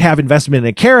 If they have investment in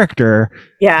a character,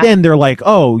 then they're like,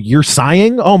 oh, you're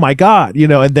sighing, oh my god, you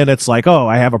know, and then it's like, oh,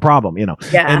 I have a problem, you know.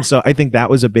 And so I think that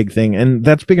was a big thing, and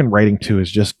that's big in writing too,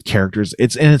 is just characters.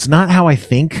 It's not how I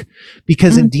think,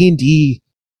 because in D&D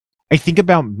I think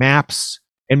about maps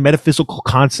and metaphysical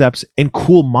concepts and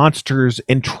cool monsters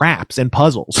and traps and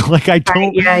puzzles. Like I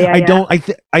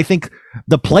think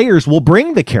the players will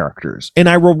bring the characters and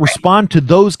I will respond to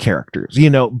those characters, you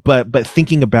know, but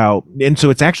thinking about, and so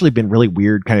it's actually been really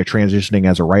weird kind of transitioning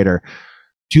as a writer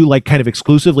to like kind of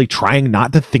exclusively trying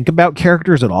not to think about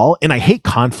characters at all. And I hate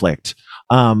conflict.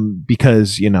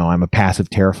 Because, you know, I'm a passive,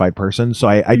 terrified person. So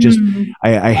I just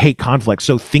hate conflict.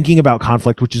 So thinking about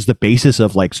conflict, which is the basis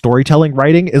of like storytelling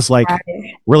writing, is like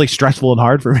really stressful and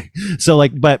hard for me. So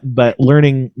like, but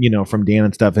learning, you know, from Dan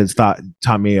and stuff has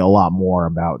taught me a lot more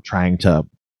about trying to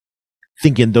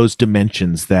think in those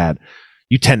dimensions that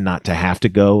you tend not to have to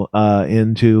go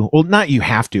into. Well, not you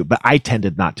have to, but I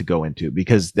tended not to go into,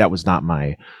 because that was not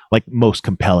my like most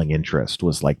compelling interest,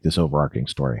 was like this overarching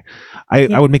story.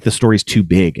 I would make the stories too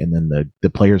big, and then the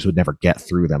players would never get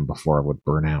through them before it would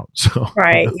burn out. So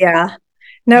right, yeah.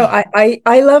 No,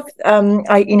 I love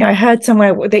I heard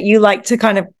somewhere that you like to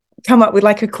kind of come up with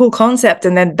like a cool concept,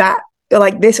 and then that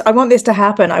like this, I want this to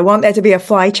happen. I want there to be a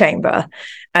fly chamber,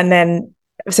 and then.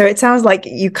 So it sounds like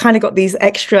you kind of got these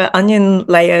extra onion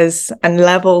layers and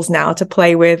levels now to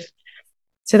play with.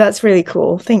 So that's really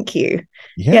cool. Thank you.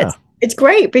 Yeah, it's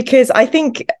great, because I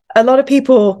think a lot of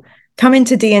people come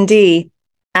into D&D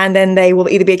and then they will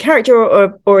either be a character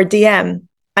or a DM,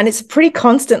 and it's a pretty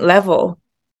constant level.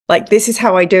 Like, this is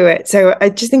how I do it. So I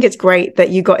just think it's great that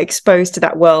you got exposed to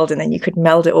that world and then you could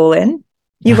meld it all in.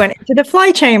 You went into the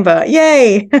fly chamber.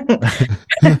 Yay.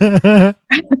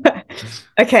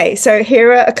 Okay, so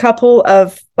here are a couple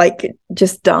of like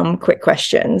just dumb quick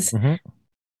questions.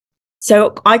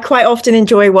 So I quite often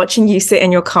enjoy watching you sit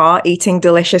in your car eating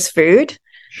delicious food.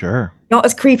 Sure. Not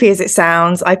as creepy as it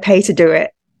sounds. I pay to do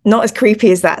it. Not as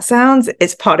creepy as that sounds.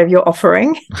 It's part of your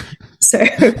offering. So,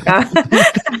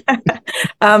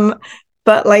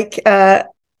 but like, are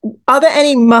there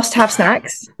any must-have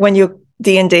snacks when you're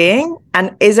D&Ding?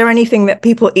 And is there anything that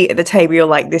people eat at the table you're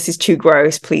like, this is too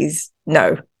gross, please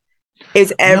no?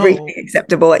 Is everything No,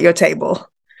 acceptable at your table?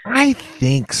 I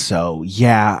think so.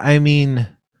 Yeah. I mean,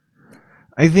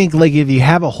 I think like if you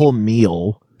have a whole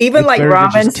meal, Even it's like better to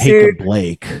ramen just take a soup.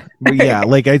 break. But yeah,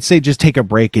 like I'd say just take a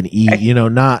break and eat,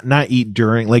 not eat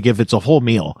during like if it's a whole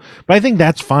meal. But I think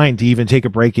that's fine to even take a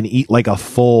break and eat like a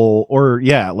full or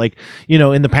yeah, like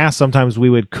in the past sometimes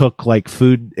we would cook like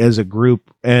food as a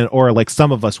group and or like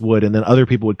some of us would and then other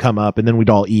people would come up and then we'd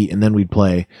all eat and then we'd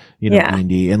play, Yeah.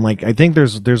 D&D. And like I think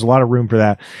there's a lot of room for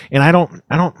that. And I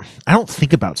don't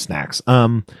think about snacks.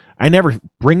 I never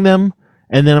bring them.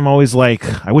 And then I'm always like,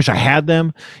 I wish I had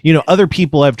them. Other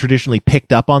people have traditionally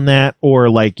picked up on that or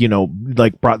like,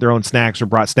 like brought their own snacks or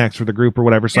brought snacks for the group or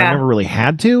whatever. So I Yeah. never really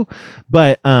had to.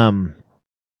 But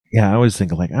yeah, I always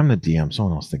think like I'm the DM,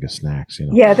 someone else think of snacks,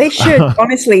 Yeah, they should.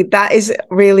 Honestly, that is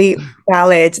really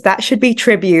valid. That should be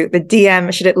tribute. The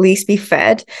DM should at least be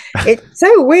fed. It's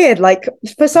so weird. Like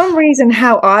for some reason,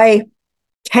 how I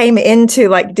came into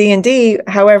like D&D,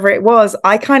 however it was,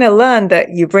 I kind of learned that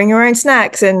you bring your own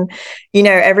snacks and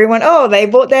everyone, oh, they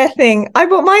bought their thing, I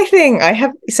bought my thing, I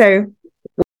have. So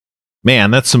man,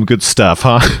 that's some good stuff,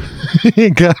 huh? Hey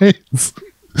guys,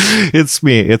 it's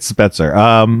me, it's Spencer.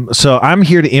 So I'm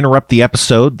here to interrupt the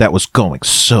episode that was going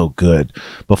so good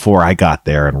before I got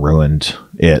there and ruined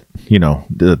it.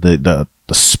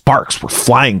 The sparks were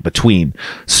flying between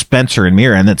Spencer and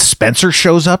Mira, and then Spencer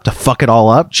shows up to fuck it all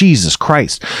up. Jesus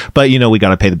Christ. But, we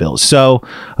got to pay the bills. So,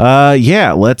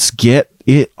 yeah, let's get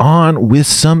it on with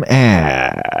some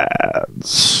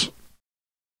ads.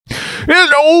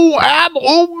 Hello, I'm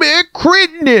Old Man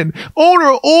Crittenden,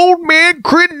 owner of Old Man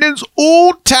Crittenden's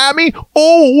old-timey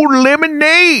old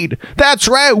lemonade. That's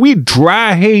right, we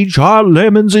dry age our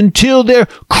lemons until they're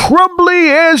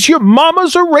crumbly as your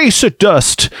mama's eraser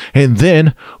dust. And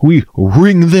then we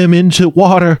wring them into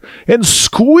water and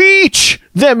squeech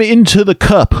them into the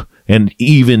cup. And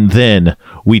even then,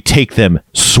 we take them,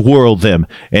 swirl them,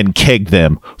 and keg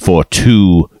them for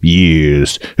 2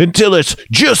 years until it's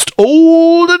just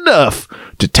old enough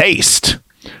to taste.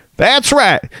 That's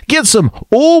right. Get some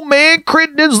Old Man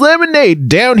Crittenden's lemonade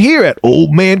down here at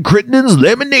Old Man Crittenden's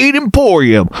Lemonade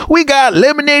Emporium. We got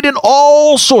lemonade in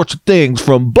all sorts of things,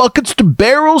 from buckets to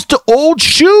barrels to old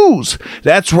shoes.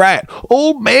 That's right.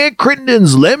 Old Man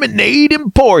Crittenden's Lemonade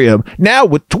Emporium, now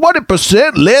with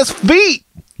 20% less feet.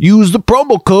 Use the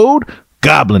promo code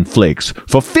Goblin Flakes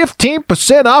for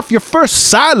 15% off your first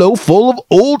silo full of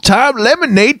old-time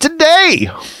lemonade today.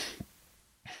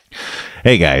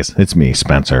 Hey guys, it's me,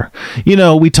 Spencer.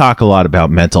 We talk a lot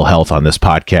about mental health on this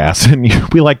podcast, and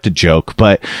we like to joke,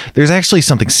 but there's actually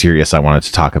something serious I wanted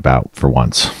to talk about for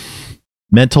once.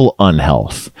 Mental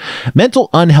unhealth. Mental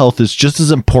unhealth is just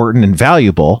as important and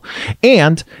valuable,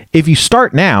 and if you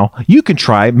start now, you can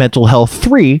try Mental Health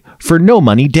 3 for no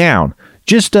money down.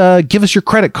 Just give us your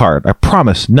credit card. I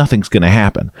promise nothing's going to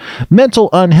happen. Mental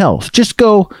unhealth. Just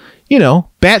go,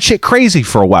 batshit crazy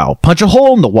for a while. Punch a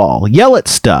hole in the wall. Yell at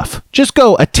stuff. Just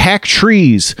go attack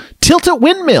trees. Tilt at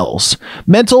windmills.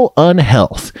 Mental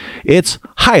unhealth. It's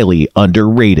highly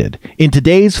underrated. In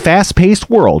today's fast-paced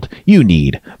world, you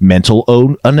need mental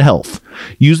unhealth.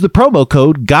 Use the promo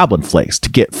code GoblinFlakes to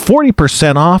get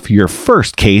 40% off your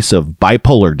first case of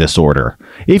bipolar disorder.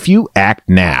 If you act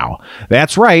now.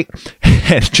 That's right.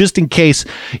 Just in case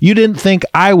you didn't think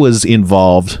I was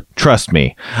involved, trust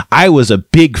me, I was a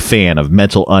big fan of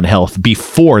mental unhealth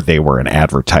before they were an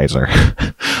advertiser.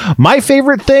 My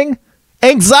favorite thing?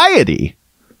 Anxiety.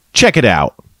 Check it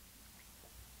out.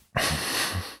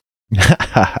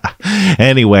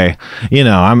 Anyway, we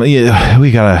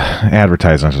gotta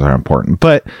advertisements are important,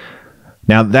 but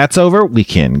now that that's over, we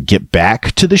can get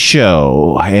back to the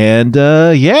show. And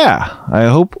yeah, I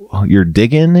hope you're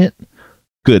digging it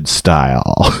good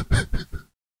style.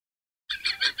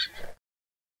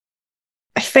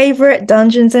 Favorite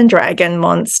Dungeons and Dragon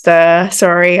monster?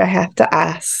 Sorry, I have to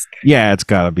ask. Yeah, it's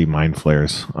gotta be Mind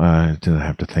Flayers. I didn't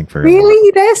have to think very long.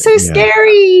 Really? They're so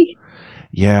scary.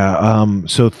 Yeah,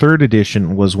 so 3rd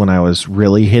edition was when I was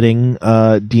really hitting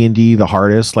D&D the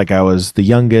hardest. Like I was the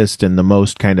youngest and the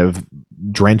most kind of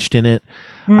drenched in it.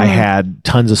 I had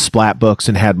tons of splat books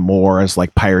and had more as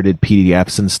like pirated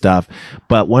PDFs and stuff.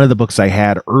 But one of the books I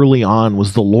had early on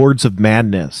was The Lords of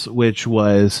Madness, which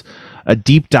was a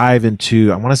deep dive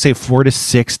into, I want to say 4 to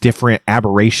 6 different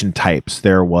aberration types.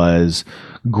 There was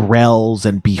Grells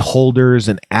and Beholders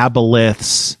and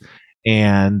Aboliths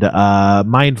and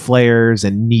Mind Flayers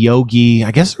and Neogi.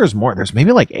 I guess there's more. There's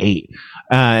maybe like 8.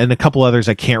 And a couple others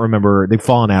I can't remember. They've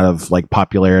fallen out of like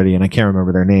popularity and I can't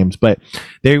remember their names, but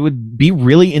they would be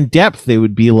really in depth. They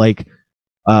would be like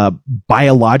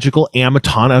biological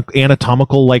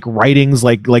anatomical like writings,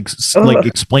 like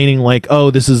explaining like,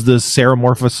 oh, this is the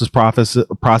seromorphosis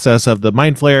process of the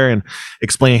mind flayer, and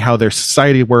explaining how their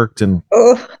society worked, and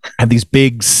had these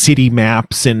big city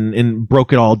maps and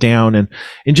broke it all down, and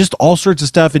just all sorts of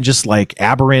stuff, and just like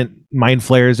aberrant mind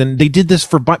flares, and they did this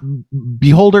for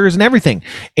beholders and everything,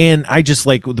 and I just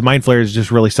like the mind flares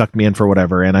just really sucked me in for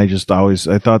whatever, and I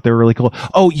thought they were really cool.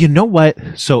 Oh, you know what,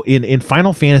 so in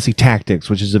Final Fantasy Tactics,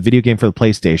 which is a video game for the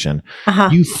PlayStation,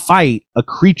 you fight a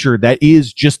creature that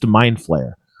is just a mind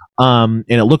flare, and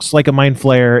it looks like a mind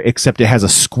flare, except it has a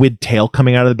squid tail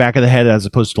coming out of the back of the head as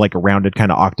opposed to like a rounded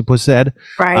kind of octopus head,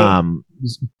 right?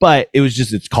 But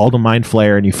it's called a mind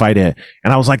flare, and you fight it,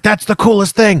 and I was like, that's the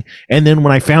coolest thing. And then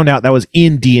when I found out that was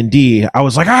in D&D, I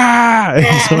was like,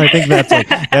 ah. So I think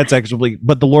that's actually,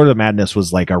 but the Lord of Madness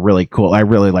was like a really cool, I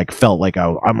really like felt like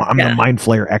I'm the mind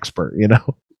flare expert, you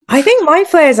know. I think mind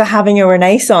flayers are having a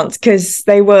renaissance because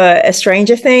they were in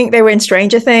Stranger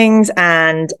Things,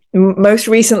 and most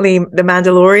recently The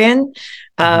Mandalorian.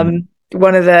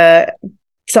 One of the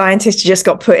scientists just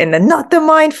got put in not the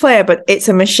mind flare, but it's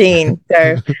a machine.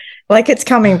 So like it's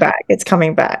coming back.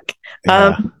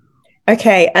 Yeah.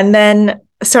 Okay. And then,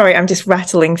 sorry, I'm just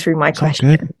rattling through my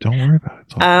questions. Good. Don't worry about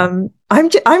it.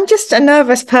 I'm just a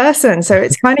nervous person. So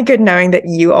it's kind of good knowing that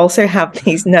you also have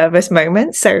these nervous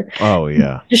moments. So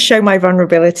just show my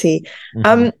vulnerability.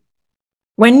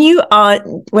 When you are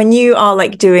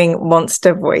like doing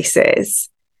monster voices,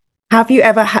 have you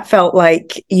ever felt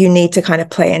like you need to kind of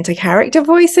play into character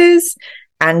voices,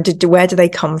 and where do they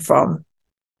come from?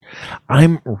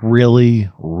 I'm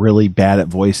really, really bad at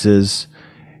voices.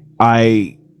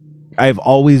 I've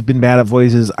always been bad at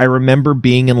voices. I remember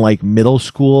being in like middle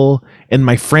school, and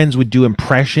my friends would do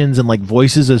impressions and like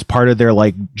voices as part of their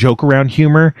like joke around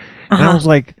humor. And I was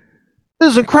like,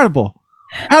 this is incredible.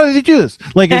 How did he do this?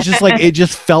 Like, it's just like, it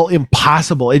just felt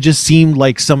impossible. It just seemed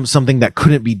like something that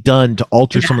couldn't be done to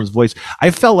alter someone's voice.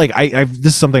 I felt like this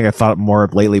is something I thought more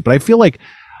of lately, but I feel like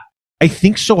I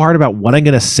think so hard about what I'm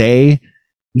going to say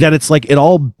that it's like it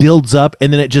all builds up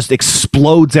and then it just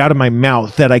explodes out of my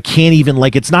mouth, that I can't even,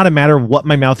 like, it's not a matter of what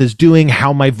my mouth is doing,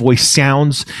 how my voice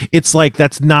sounds. It's like,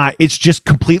 it's just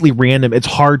completely random. It's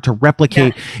hard to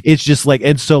replicate. It's just like,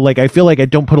 and so like, I feel like I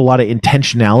don't put a lot of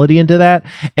intentionality into that.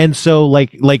 And so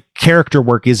like character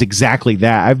work is exactly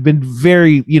that. I've been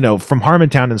very, from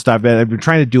Harmontown and stuff, I've been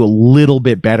trying to do a little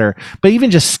bit better, but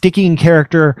even just sticking in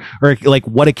character, or like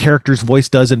what a character's voice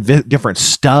does in different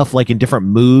stuff, like in different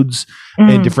moods,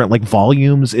 and different like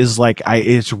volumes, is like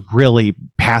it's really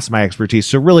past my expertise.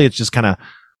 So really it's just kind of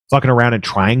fucking around and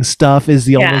trying stuff is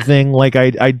the only thing like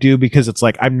I do, because it's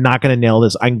like, I'm not gonna nail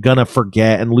this. I'm gonna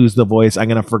forget and lose the voice. I'm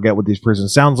gonna forget what this person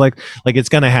sounds like it's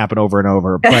gonna happen over and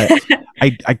over. But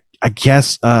I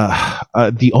guess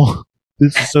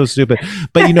this is so stupid,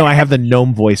 but I have the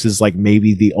gnome voice is like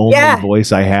maybe the only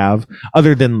voice I have,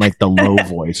 other than like the low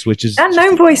voice, which is that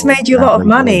gnome voice made you a lot of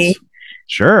money. Voice.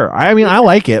 Sure. I mean, I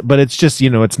like it, but it's just,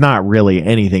 it's not really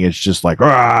anything. It's just like,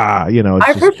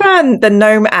 I prefer the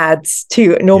gnome ads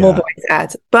to normal voice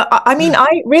ads. But I mean,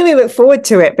 I really look forward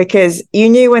to it, because you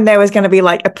knew when there was going to be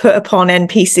like a put upon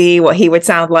NPC, what he would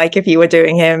sound like if you were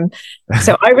doing him.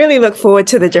 So I really look forward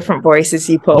to the different voices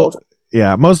you pulled.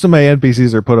 Yeah, most of my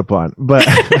NPCs are put upon, but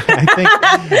I think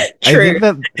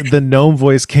that the gnome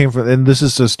voice came from, and this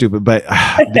is so stupid, but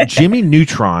the Jimmy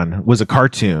Neutron was a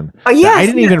cartoon. Oh yeah, I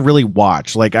didn't even really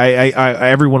watch. Like I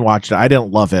everyone watched it. I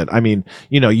didn't love it. I mean,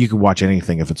 you can watch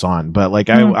anything if it's on, but like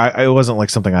I wasn't like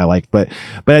something I liked. But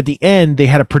at the end, they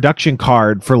had a production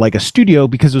card for like a studio,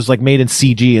 because it was like made in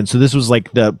CG, and so this was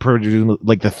like the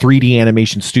 3D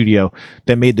animation studio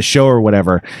that made the show or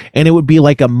whatever, and it would be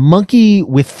like a monkey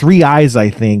with 3 eyes,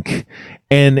 I think,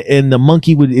 and the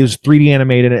monkey it was 3D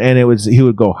animated, and he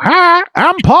would go, hi,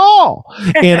 I'm Paul.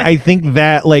 And I think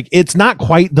that like, it's not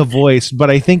quite the voice, but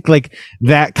I think like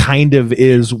that kind of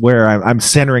is where I'm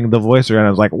centering the voice around. I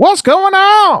was like, what's going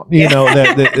on?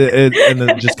 And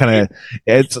then just kind of,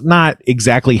 it's not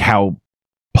exactly how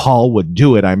Paul would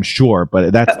do it, I'm sure,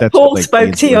 but that's Paul like,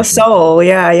 spoke to your soul.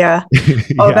 Yeah.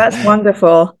 Oh, that's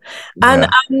wonderful. And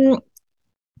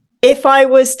if I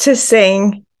was to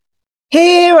sing,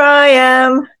 here I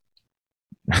am.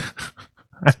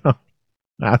 I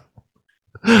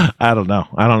don't know.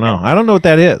 I don't know what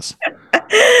that is.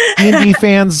 D&D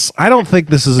fans, I don't think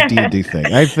this is a D&D thing.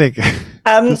 I think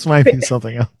this might be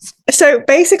something else. So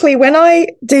basically, when I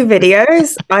do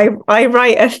videos, I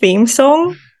write a theme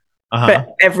song for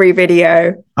every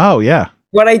video. Oh, yeah.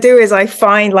 What I do is I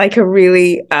find like a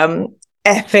really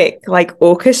epic like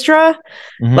orchestra,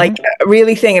 like a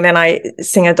really thing, and then I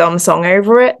sing a dumb song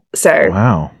over it. So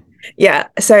wow. Yeah.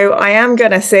 So I am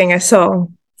going to sing a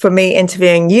song for me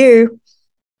interviewing you.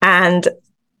 And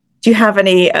do you have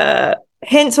any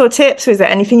hints or tips? Or is there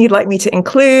anything you'd like me to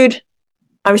include?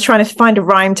 I was trying to find a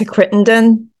rhyme to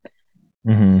Crittenden.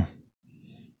 Mm-hmm.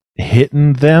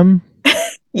 Hitting them?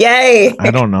 Yay.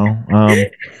 I don't know.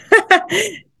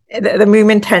 The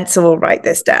Moomin pencil will write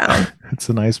this down. It's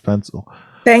a nice pencil.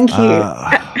 Thank you.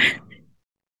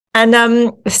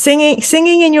 And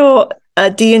singing in your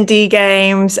D&D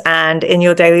games and in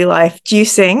your daily life, do you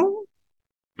sing?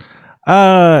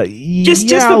 Just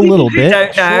yeah, for a little who bit.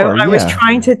 don't know, Sure, I was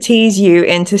trying to tease you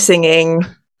into singing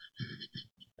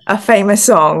a famous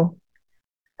song,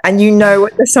 and you know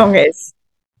what the song is.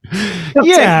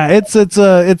 Yeah,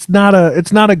 it's not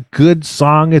a good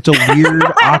song. It's a weird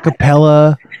a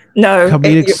cappella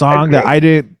comedic song that I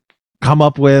didn't come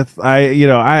up with.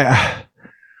 I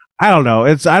don't know.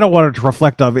 I don't want it to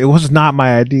reflect on it. It was not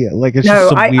my idea. Like it's just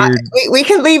some weird. We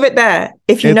can leave it there.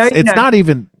 If you know, it's not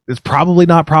even. It's probably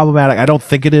not problematic. I don't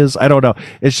think it is. I don't know.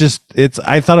 It's just.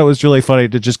 I thought it was really funny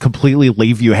to just completely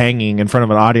leave you hanging in front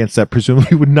of an audience that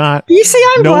presumably would not. You see,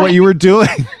 what you were doing.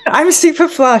 I'm super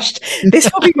flushed.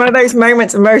 This will be one of those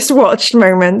moments, most watched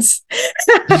moments.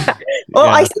 Well,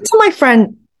 I said to my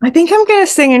friend, I think I'm going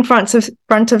to sing in front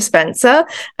of Spencer,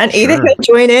 and either he'll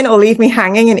join in or leave me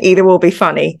hanging, and either will be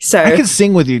funny. So I can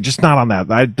sing with you, just not on that.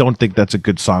 I don't think that's a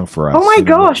good song for us. Oh my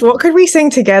gosh, what could we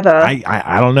sing together?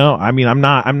 I don't know. I mean, I'm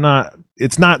not.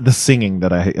 It's not the singing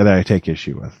that I take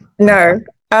issue with. No.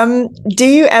 Do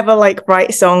you ever like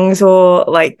write songs or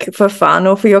like for fun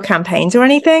or for your campaigns or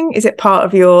anything? Is it part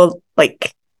of your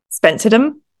like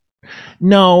Spencerdom?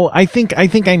 No, I think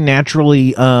I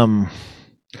naturally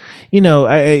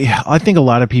I think a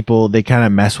lot of people, they kind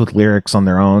of mess with lyrics on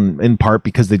their own, in part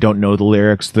because they don't know the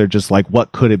lyrics. They're just like,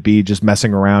 what could it be? Just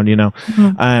messing around,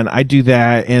 Mm-hmm. And I do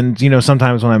that. And,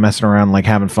 sometimes when I'm messing around, like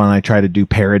having fun, I try to do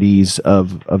parodies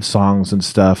of songs and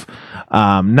stuff.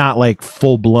 Not like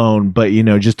full blown, but,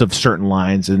 just of certain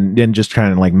lines and then just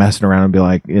trying to like messing around and be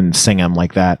like, and sing them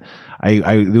like that.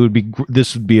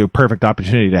 This would be a perfect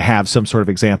opportunity to have some sort of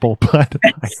example, but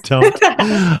I don't.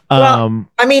 Well,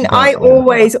 I mean, I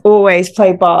always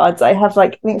play bards. I have I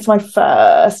think it's my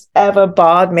first ever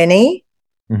bard mini.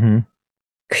 Mm-hmm.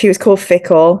 She was called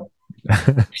Fickle.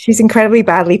 She's incredibly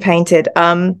badly painted.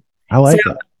 I like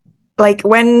it. Like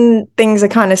when things are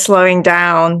kind of slowing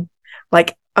down,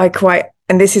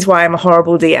 and this is why I'm a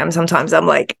horrible DM. Sometimes I'm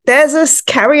like, there's this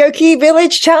karaoke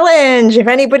village challenge. If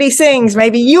anybody sings,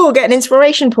 maybe you'll get an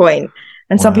inspiration point.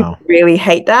 And some people really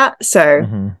hate that.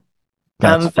 So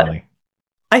that's funny.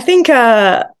 I think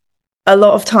a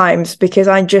lot of times, because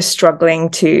I'm just struggling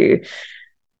to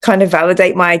kind of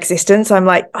validate my existence, I'm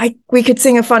like, we could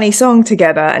sing a funny song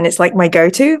together. And it's like my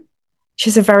go-to, which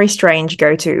is a very strange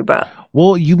go-to, but.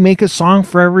 Well, you make a song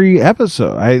for every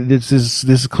episode. This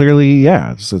is clearly,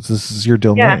 this is your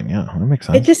domain. Yeah, that makes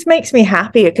sense. It just makes me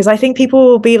happy because I think people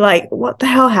will be like, "What the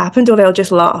hell happened?" or they'll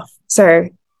just laugh. So,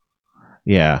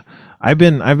 yeah, I've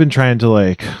been trying to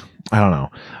I don't know.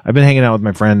 I've been hanging out with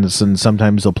my friends, and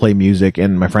sometimes they'll play music.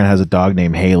 And my friend has a dog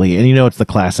named Haley, and it's the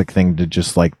classic thing to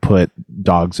just put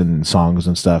dogs in songs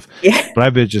and stuff. Yeah. But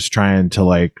I've been just trying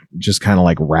to just kind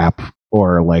of rap.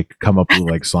 Or come up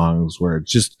with songs where it's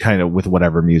just kind of with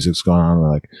whatever music's going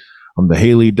on. I'm the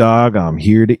Haley dog. I'm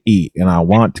here to eat, and I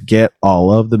want to get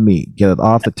all of the meat, get it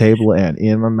off the table and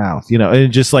in my mouth.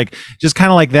 And just kind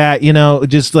of like that.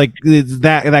 Just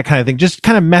that kind of thing. Just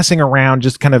kind of messing around,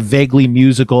 just kind of vaguely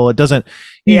musical. It doesn't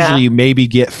usually maybe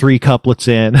get 3 couplets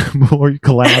in before you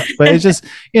collapse, but it's just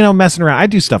messing around. I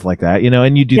do stuff like that,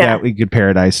 and you do that. We could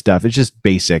paradise stuff. It's just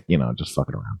basic, just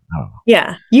fucking around. I don't know.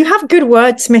 Yeah, you have good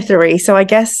wordsmithery, so I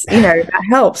guess that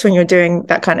helps when you're doing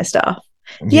that kind of stuff.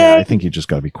 Yeah, I think you just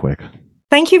got to be quick.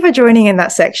 Thank you for joining in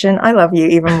that section. I love you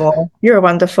even more. You're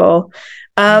wonderful.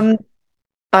 I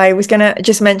was going to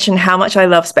just mention how much I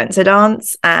love Spencer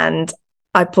dance, and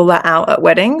I pull that out at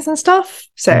weddings and stuff.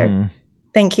 So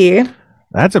thank you.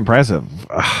 That's impressive.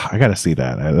 I got to see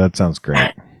that. That sounds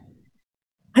great.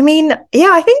 I mean,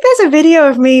 I think there's a video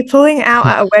of me pulling out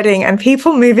at a wedding and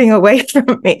people moving away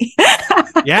from me.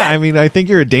 Yeah, I mean, I think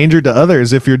you're a danger to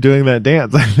others if you're doing that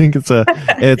dance. I think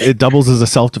it doubles as a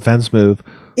self-defense move.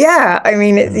 Yeah, I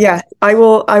mean, I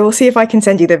will see if I can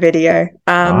send you the video.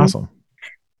 Awesome.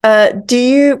 Do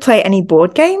you play any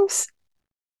board games?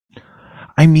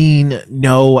 I mean,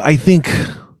 no, I think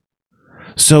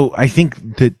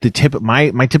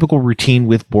my typical routine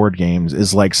with board games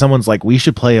is someone's like, we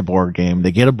should play a board game.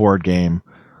 They get a board game.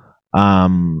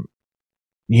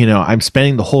 I'm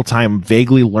spending the whole time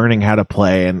vaguely learning how to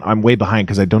play, and I'm way behind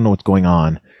because I don't know what's going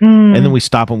on. Mm. And then we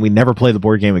stop and we never play the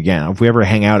board game again. If we ever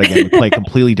hang out again, we play a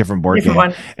completely different board game.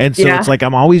 One. And so it's like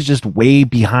I'm always just way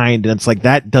behind, and it's like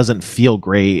that doesn't feel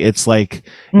great. It's like,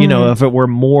 if it were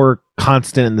more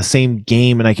constant in the same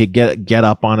game and I could get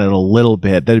up on it a little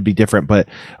bit, that'd be different. But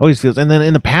it always feels. And then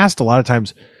in the past, a lot of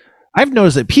times I've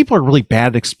noticed that people are really bad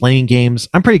at explaining games.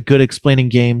 I'm pretty good at explaining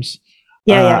games.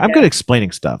 I'm good at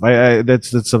explaining stuff.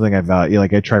 That's something I value.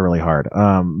 Like I try really hard.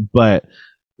 But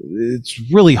it's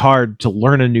really hard to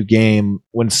learn a new game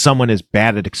when someone is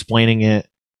bad at explaining it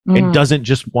and doesn't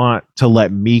just want to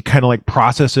let me kind of like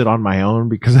process it on my own,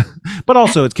 because but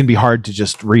also it can be hard to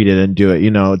just read it and do it.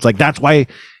 It's like, that's why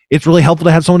it's really helpful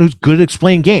to have someone who's good at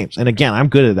explaining games. And again, I'm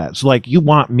good at that. So like, you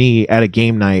want me at a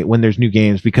game night when there's new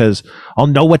games, because I'll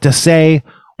know what to say,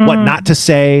 what not to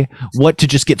say, what to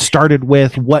just get started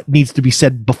with, what needs to be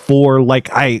said before. Like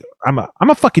I'm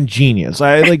a fucking genius.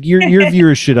 Like your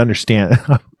viewers should understand.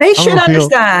 They should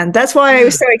understand. That's why I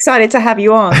was so excited to have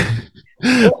you on.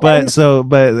 So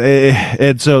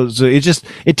it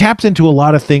taps into a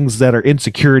lot of things that are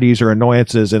insecurities or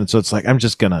annoyances, and so it's like I'm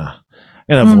just gonna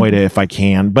avoid it if I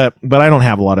can. But I don't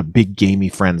have a lot of big gamey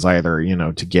friends either,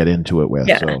 to get into it with.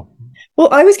 Yeah. So. Well,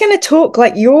 I was going to talk,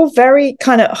 like, you're very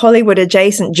kind of Hollywood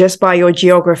adjacent just by your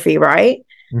geography, right?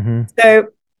 Mm-hmm. So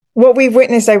what we've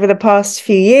witnessed over the past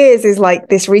few years is like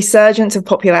this resurgence of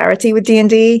popularity with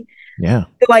D&D. Yeah.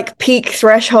 Like peak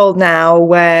threshold now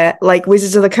where like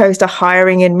Wizards of the Coast are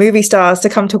hiring in movie stars to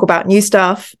come talk about new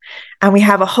stuff. And we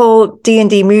have a whole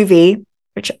D&D movie,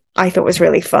 which I thought was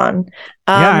really fun.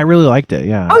 Yeah, I really liked it.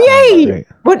 Yeah. Oh, yay.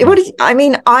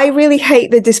 I really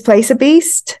hate the Displacer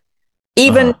Beast.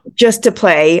 Even just to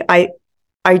play,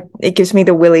 it gives me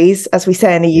the willies, as we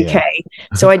say in the UK. Yeah.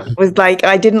 So I was like,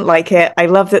 I didn't like it. I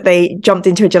love that they jumped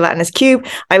into a gelatinous cube.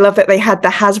 I love that they had the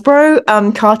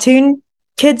Hasbro cartoon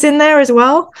kids in there as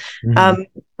well. Mm-hmm.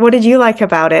 What did you like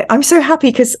about it? I'm so happy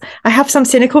because I have some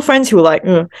cynical friends who are like,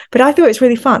 but I thought it was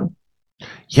really fun.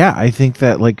 Yeah, I think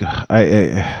that like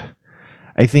I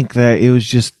think that it was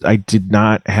just, I did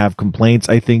not have complaints.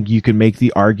 I think you can make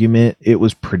the argument it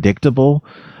was predictable.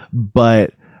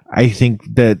 But I think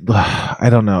that I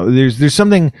don't know. There's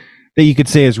something that you could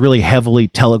say is really heavily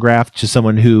telegraphed to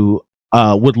someone who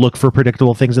would look for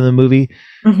predictable things in the movie.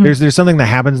 Mm-hmm. There's something that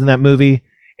happens in that movie,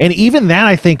 and even that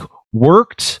I think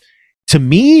worked to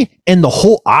me, and the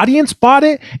whole audience bought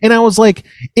it. And I was like,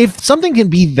 if something can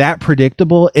be that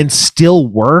predictable and still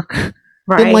work,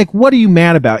 right, then like, what are you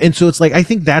mad about? And so it's like, I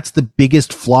think that's the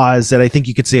biggest flaw, is that I think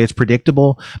you could say it's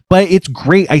predictable, but it's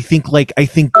great. I think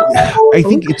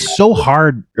it's so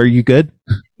hard. Are you good?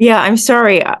 Yeah, I'm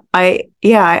sorry.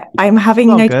 I'm having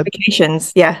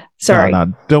notifications. Good. Yeah, sorry.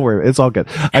 No, don't worry. It's all good.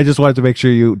 I just wanted to make sure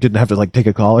you didn't have to like take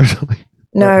a call or something.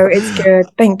 No, it's good.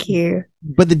 Thank you.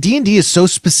 But the D&D is so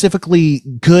specifically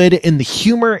good, and the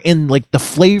humor and like the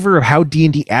flavor of how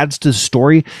D&D adds to the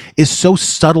story is so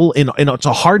subtle, and it's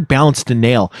a hard balance to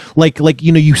nail. Like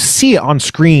you see it on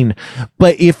screen,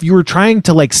 but if you were trying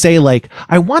to like say like,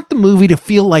 I want the movie to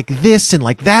feel like this and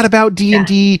like that about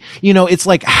D&D, it's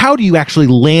like, how do you actually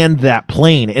land that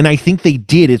plane? And I think they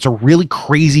did. It's a really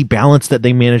crazy balance that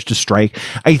they managed to strike.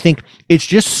 I think it's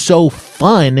just so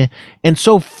fun and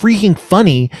so freaking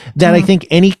funny that I think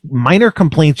any minor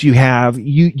complaints you have,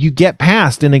 you get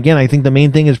past. And again, I think the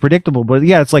main thing is predictable, but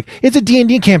yeah, it's like, it's a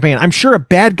D&D campaign. I'm sure a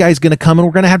bad guy's going to come and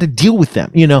we're going to have to deal with them,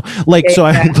 so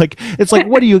I like, it's like,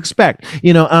 what do you expect?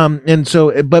 And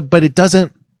so, but it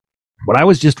doesn't, what I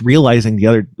was just realizing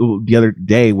the other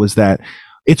day was that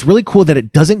it's really cool that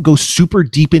it doesn't go super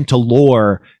deep into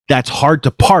lore that's hard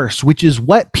to parse, which is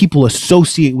what people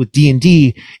associate with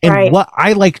D&D, and right, what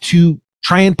I like to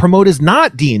try and promote is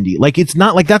not D&D. Like, it's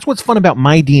not like, that's what's fun about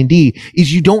my D&D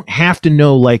is you don't have to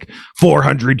know like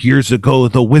 400 years ago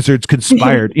the wizards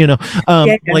conspired,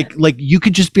 like you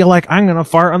could just be like, I'm gonna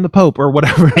fart on the Pope or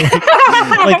whatever.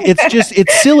 Like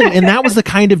it's silly, and that was the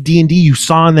kind of D&D you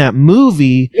saw in that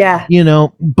movie. Yeah,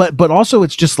 but also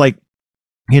it's just like,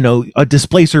 a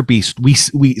displacer beast.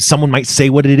 We someone might say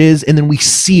what it is, and then we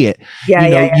see it.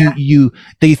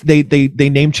 They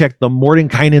name check the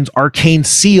Mordenkainen's arcane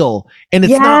seal, and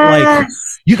it's not like,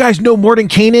 you guys know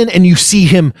Mordenkainen, and you see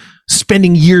him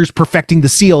spending years perfecting the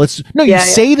seal. It's no, you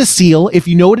say the seal. If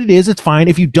you know what it is, it's fine.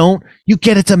 If you don't, you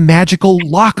get it's a magical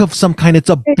lock of some kind. It's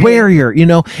a barrier,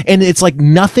 and it's like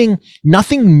nothing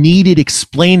needed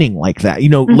explaining like that.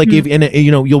 Like if, and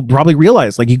you'll probably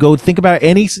realize, like, you go think about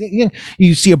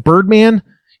you see a Birdman,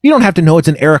 you don't have to know it's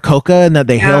an Aarakocra and that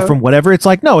they hail from whatever. It's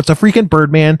like, no, it's a freaking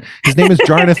Birdman. His name is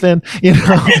Jarnathan.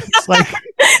 It's like,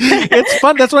 it's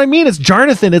fun. That's what I mean. It's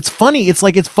Jarnathan. It's funny. It's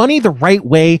like, it's funny the right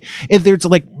way. If there's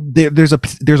like, there's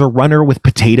a runner with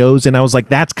potatoes, and I was like,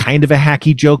 that's kind of a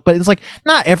hacky joke, but it's like,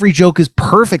 not every joke is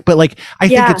perfect, but like, I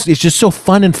think it's just so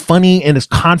fun and funny, and it's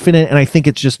confident, and I think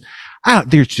it's just,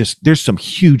 there's some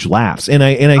huge laughs, and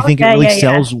I think it really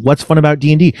sells what's fun about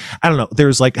D&D. I don't know.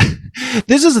 There's like,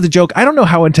 this is the joke. I don't know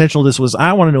how intentional this was.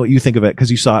 I want to know what you think of it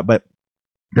because you saw it, but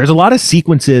there's a lot of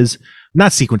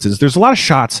there's a lot of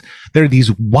shots that are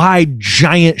these wide,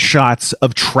 giant shots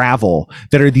of travel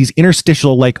that are these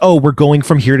interstitial, like, oh, we're going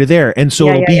from here to there. And so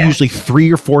it'll be usually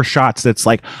 3 or 4 shots that's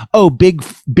like, oh, big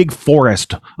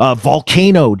forest,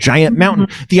 volcano, giant mountain.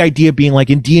 The idea being like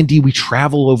in D&D, we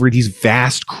travel over these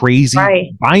vast, crazy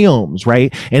biomes,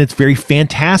 right? And it's very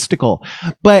fantastical.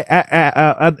 But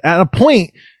at a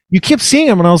point, you kept seeing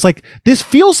them, and I was like, this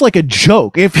feels like a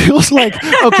joke. It feels like,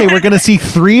 okay, we're going to see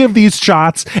 3 of these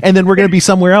shots, and then we're going to be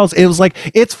somewhere else. It was like,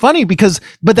 it's funny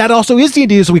but that also is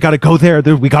D&D, so we got to go there.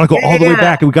 We got to go all the way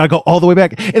back, and we got to go all the way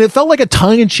back. And it felt like a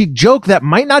tongue-in-cheek joke that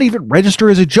might not even register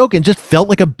as a joke, and just felt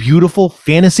like a beautiful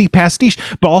fantasy pastiche.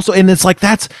 But also, and it's like,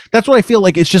 that's what I feel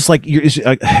like. It's just like,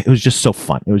 it was just so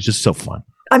fun. It was just so fun.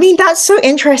 I mean, that's so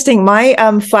interesting. My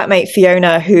flatmate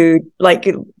Fiona, who like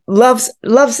loves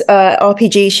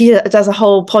RPG, she does a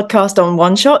whole podcast on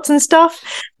one shots and stuff.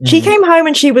 She came home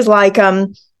and she was like,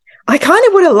 I kind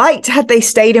of would have liked had they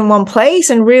stayed in one place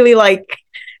and really like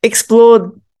explored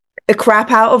the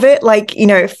crap out of it. Like,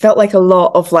 it felt like a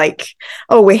lot of like,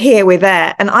 oh, we're here, we're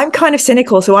there. And I'm kind of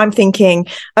cynical. So I'm thinking,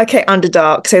 okay,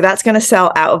 Underdark. So that's going to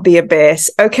sell Out of the Abyss.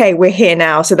 Okay, we're here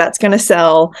now. So that's going to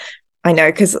sell. I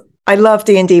know, because I love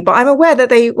D&D, but I'm aware that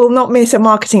they will not miss a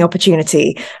marketing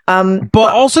opportunity. But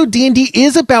also D&D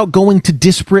is about going to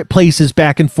disparate places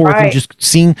back and forth and just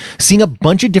seeing a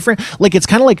bunch of different, like, it's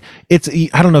kind of like,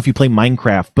 I don't know if you play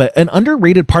Minecraft, but an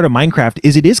underrated part of Minecraft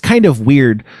is it is kind of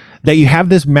weird that you have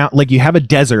this mountain, like you have a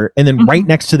desert, and then right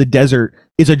next to the desert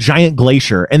is a giant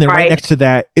glacier, and then right next to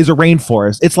that is a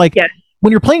rainforest. It's like, when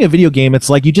you're playing a video game,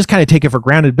 it's like you just kind of take it for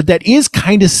granted, but that is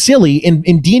kind of silly. And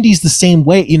D&D's the same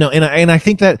way, and I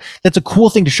think that that's a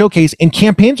cool thing to showcase. And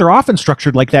campaigns are often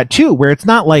structured like that too, where it's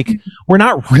not like we're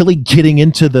not really getting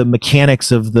into the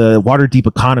mechanics of the Waterdeep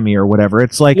economy or whatever.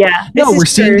 It's like, no, we're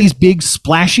seeing these big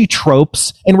splashy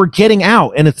tropes, and we're getting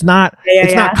out, and it's not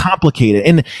not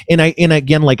complicated. And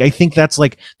again, like, I think that's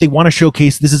like they want to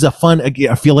showcase this is a fun.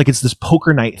 I feel like it's this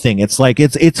poker night thing. It's like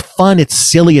it's fun, it's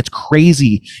silly, it's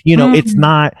crazy.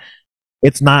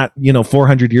 It's not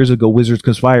 400 years ago Wizards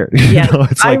conspired.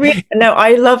 It's like,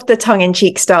 I love the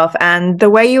tongue-in-cheek stuff, and the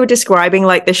way you were describing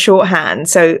like the shorthand.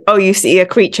 So, you see a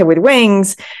creature with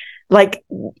wings, like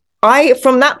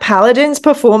from that paladin's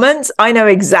performance, I know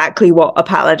exactly what a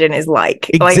paladin is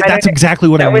like. That's exactly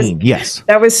what I mean. Yes,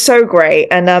 that was so great,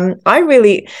 and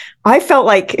I felt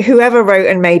like whoever wrote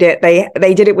and made it,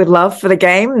 they did it with love for the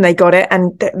game, and they got it.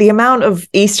 And the amount of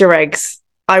Easter eggs.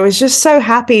 I was just so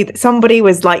happy that somebody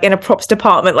was like in a props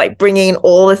department, like bringing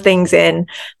all the things in.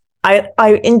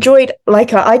 I enjoyed,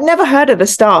 like, I'd never heard of the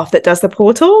staff that does the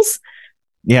portals.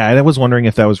 Yeah, I was wondering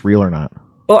if that was real or not.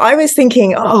 Well, I was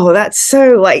thinking, oh, that's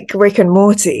so like Rick and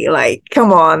Morty, like,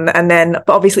 come on. And then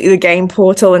obviously the game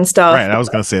portal and stuff. Right, I was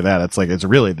going to say that. It's like, it's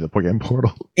really the game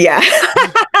portal. Yeah.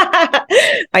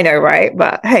 I know, right?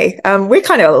 But hey, we're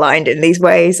kind of aligned in these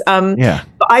ways. Yeah.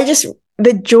 But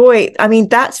the joy, I mean,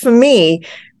 that's for me,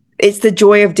 it's the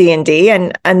joy of D&D,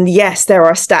 and yes, there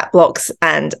are stat blocks,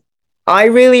 and I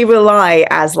really rely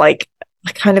as like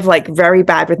kind of like very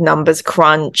bad with numbers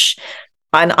crunch,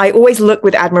 and I always look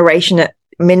with admiration at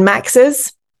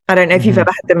min-maxers. I don't know if you've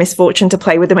ever had the misfortune to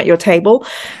play with them at your table.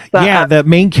 But, the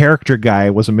main character guy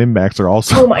was a min-maxer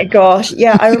also. Oh my gosh.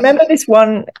 Yeah, I remember this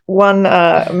one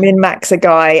min-maxer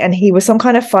guy, and he was some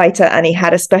kind of fighter, and he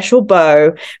had a special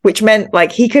bow, which meant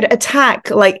like he could attack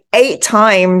like 8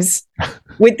 times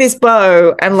with this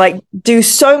bow and like do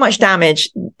so much damage.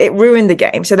 It ruined the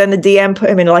game. So then the DM put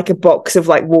him in like a box of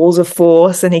like walls of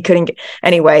force, and he couldn't get.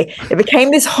 Anyway, it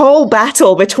became this whole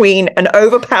battle between an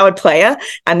overpowered player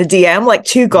and the DM, like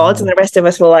 2 gods, and the rest of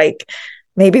us were like,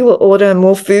 maybe we'll order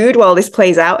more food while this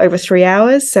plays out over 3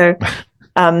 hours. So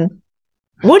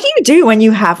what do you do when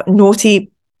you have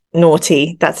naughty,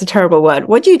 that's a terrible word.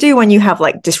 What do you do when you have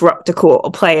like disruptor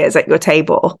core players at your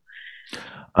table?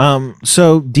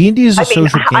 So D&D is a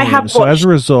social game. So as a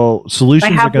result,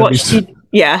 solutions are going to be...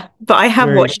 but I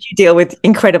have watched you deal with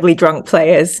incredibly drunk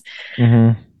players.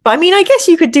 But I mean, I guess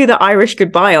you could do the Irish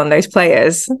goodbye on those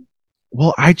players.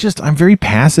 Well, I'm very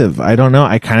passive. I don't know.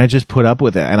 I kind of just put up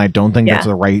with it. And I don't think that's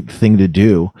the right thing to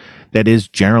do. That is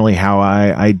generally how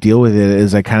I deal with it,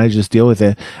 is I kind of just deal with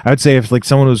it. I would say if like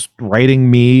someone was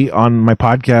writing me on my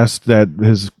podcast that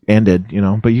has ended,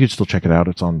 but you could still check it out.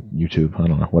 It's on YouTube. I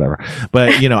don't know, whatever.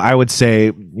 But, I would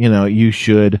say, you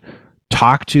should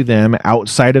talk to them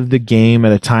outside of the game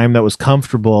at a time that was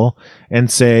comfortable and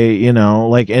say,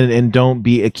 and don't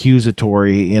be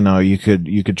accusatory. You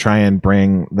could try and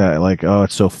bring that, like, oh,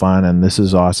 it's so fun and this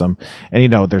is awesome.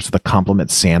 And, there's the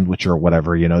compliment sandwich or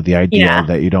whatever, the idea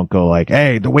that you don't go like,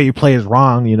 hey, the way you play is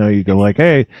wrong. You go like,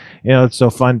 hey, it's so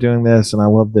fun doing this and I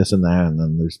love this and that. And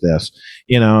then there's this,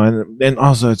 and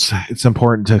also it's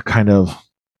important to kind of,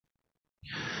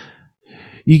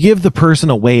 you give the person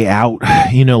a way out,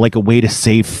 like a way to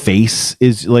save face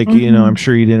is like, I'm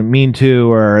sure you didn't mean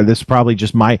to, or this is probably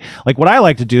just like what I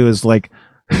like to do is like,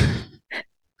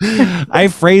 I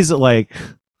phrase it like,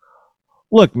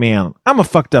 look, man, I'm a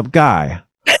fucked up guy.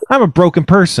 I'm a broken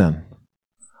person.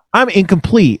 I'm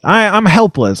incomplete. I'm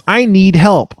helpless. I need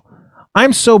help.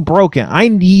 I'm so broken. I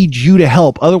need you to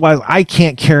help. Otherwise, I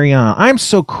can't carry on. I'm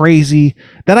so crazy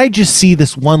that I just see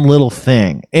this one little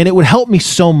thing and it would help me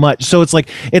so much. So it's like,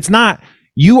 it's not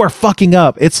you are fucking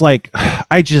up. It's like,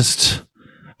 I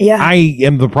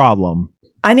am the problem.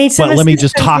 I need some. But let me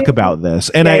just talk about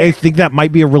this. And I think that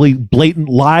might be a really blatant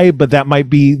lie, but that might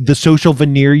be the social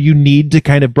veneer you need to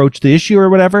kind of broach the issue or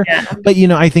whatever. Yeah. But,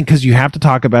 I think because you have to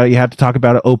talk about it, you have to talk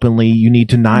about it openly. You need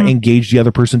to not engage the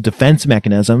other person's defense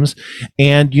mechanisms.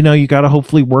 And, you got to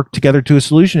hopefully work together to a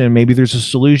solution. And maybe there's a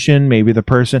solution. Maybe the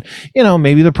person,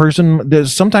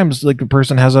 sometimes like the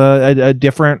person has a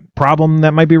different problem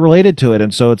that might be related to it.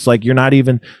 And so it's like, you're not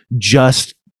even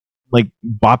just like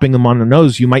bopping them on the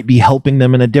nose. You might be helping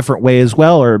them in a different way as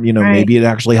well. Or, maybe it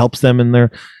actually helps them and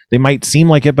they might seem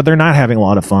like it, but they're not having a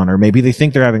lot of fun, or maybe they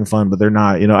think they're having fun, but they're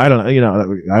not, I don't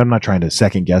know, I'm not trying to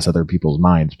second guess other people's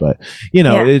minds, but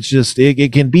it's just,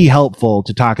 it can be helpful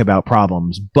to talk about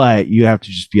problems, but you have to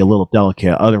just be a little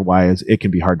delicate. Otherwise it can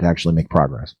be hard to actually make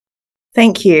progress.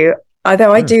 Thank you.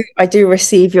 Although I do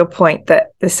receive your point that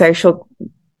the social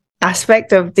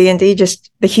aspect of D&D,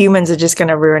 just the humans are just going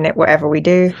to ruin it whatever we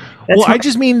do. I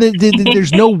just mean that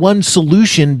there's no one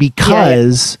solution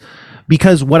because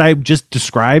what I just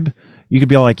described, you could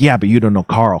be all like, yeah, but you don't know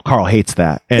Carl hates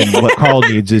that, and what Carl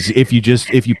needs is if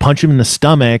you punch him in the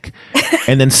stomach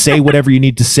and then say whatever you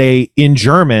need to say in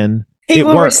German, it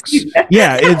works.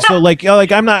 Yeah. And so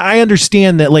I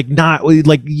understand that, like, not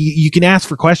like you can ask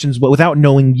for questions, but without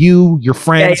knowing your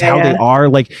friends, how they are,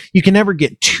 like you can never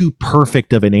get too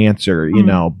perfect of an answer,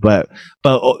 but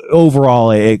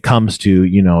overall it comes to,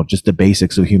 just the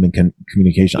basics of human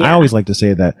communication. I always like to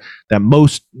say that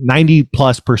most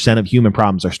 90+% of human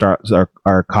problems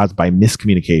are caused by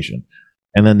miscommunication.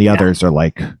 And then the others are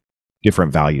like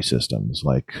different value systems,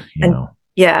 like,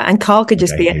 and Carl could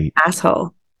just be an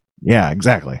asshole. Yeah,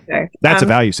 exactly. That's a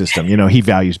value system. He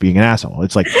values being an asshole.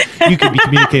 It's like you could be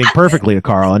communicating perfectly to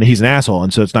Carl and he's an asshole,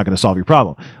 and so it's not going to solve your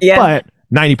problem. Yeah. But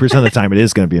 90% of the time it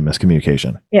is going to be a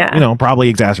miscommunication. Yeah. Probably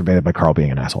exacerbated by Carl being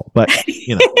an asshole. But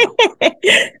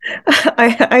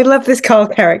I love this Carl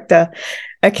character.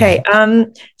 Okay.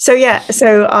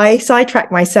 So I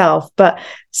sidetracked myself, but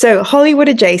so Hollywood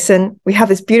adjacent, we have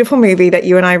this beautiful movie that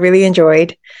you and I really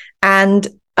enjoyed. And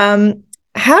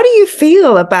how do you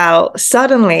feel about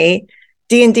suddenly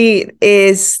D&D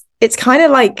it's kind of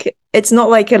like, it's not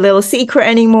like a little secret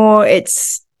anymore.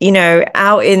 It's,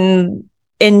 out in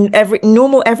every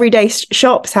normal everyday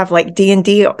shops have like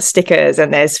D&D stickers,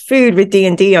 and there's food with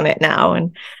D&D on it now.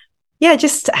 And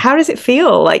just how does it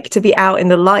feel like to be out in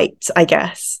the light, I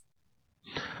guess?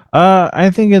 I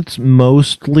think it's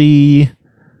mostly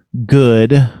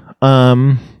good.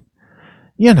 I'm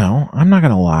not going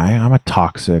to lie. I'm a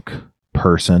toxic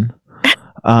person.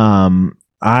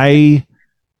 I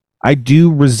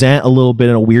do resent a little bit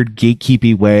in a weird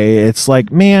gatekeepy way. It's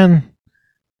like, man,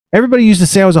 everybody used to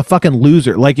say I was a fucking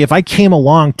loser. Like, if I came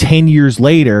along 10 years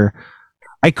later,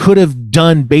 I could have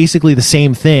done basically the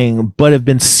same thing, but have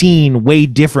been seen way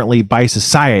differently by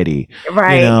society.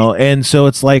 Right. And so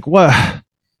it's like, what?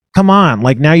 Come on.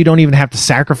 Like, now you don't even have to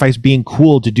sacrifice being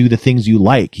cool to do the things you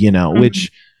like, which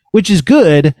is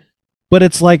good. But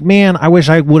it's like, man, I wish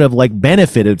I would have like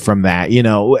benefited from that,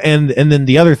 and then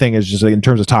the other thing is just like, in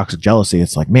terms of toxic jealousy,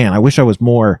 it's like, man, I wish I was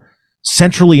more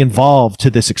centrally involved to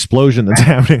this explosion that's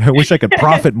happening. I wish I could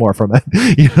profit more from it,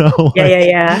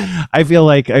 Yeah. I feel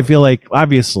like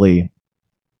obviously,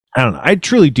 I don't know. I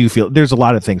truly do feel there's a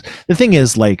lot of things. The thing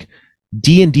is, like,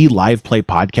 D&D live play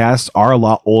podcasts are a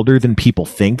lot older than people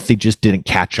think. They just didn't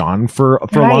catch on for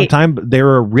a long time. But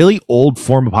they're a really old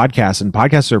form of podcast, and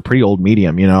podcasts are a pretty old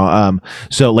medium,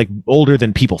 so like older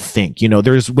than people think.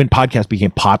 There's when podcasts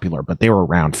became popular, but they were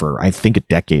around for, I think, a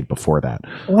decade before that.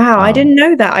 Wow, I didn't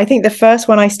know that. I think the first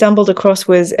one I stumbled across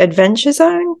was Adventure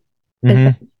Zone.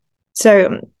 Mm-hmm.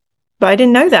 So, but I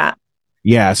didn't know that.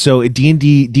 Yeah, so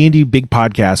D&D big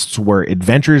podcasts were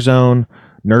Adventure Zone,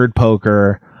 Nerd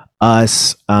Poker,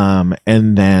 us,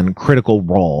 and then Critical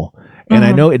Role. And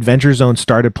I know Adventure Zone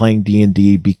started playing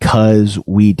D&D because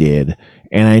we did.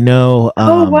 And I know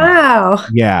oh wow.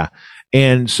 Yeah.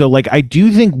 And so like I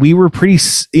do think we were pretty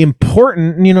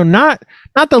important,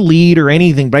 not the lead or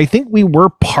anything, but I think we were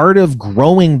part of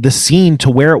growing the scene to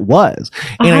where it was.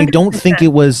 And 100%. I don't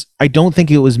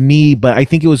think it was me, but I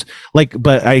think it was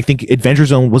but I think Adventure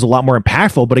Zone was a lot more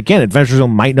impactful. But again, Adventure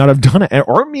Zone might not have done it,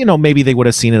 or maybe they would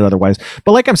have seen it otherwise.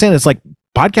 But like I'm saying, it's like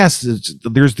podcasts,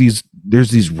 there's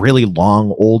these really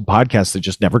long old podcasts that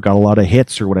just never got a lot of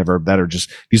hits or whatever, that are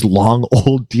just these long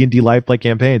old D&D live play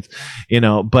campaigns,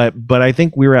 but I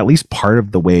think we were at least part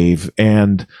of the wave.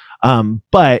 And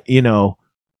but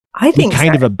I think we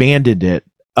kind of abandoned it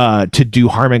to do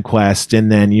Harmon Quest,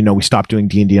 and then we stopped doing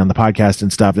D&D on the podcast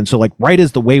and stuff. And so like right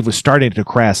as the wave was starting to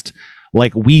crest,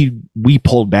 like we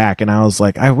pulled back, and I was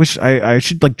like, I wish I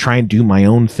should like try and do my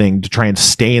own thing to try and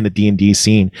stay in the D&D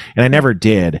scene, and I never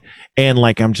did. And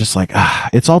like I'm just like,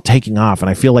 it's all taking off, and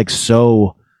I feel like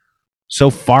so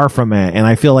far from it, and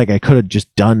I feel like I could have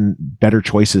just done better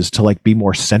choices to like be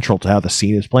more central to how the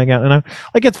scene is playing out. And I'm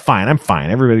like, it's fine, I'm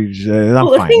fine, everybody's I'm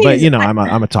fine, but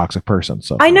I'm a toxic person.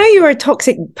 So I know you're a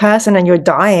toxic person and you're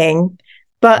dying,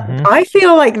 but I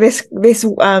feel like this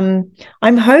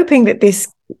I'm hoping that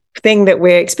this thing that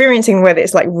we're experiencing, whether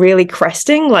it's like really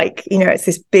cresting, like it's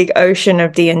this big ocean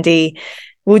of D&D,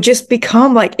 will just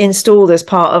become like installed as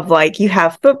part of, like, you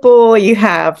have football, you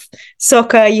have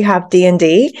soccer, you have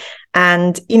D&D,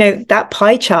 and that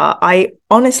pie chart, I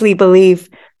honestly believe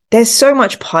there's so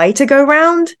much pie to go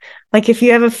around. Like if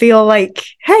you ever feel like,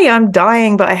 hey, I'm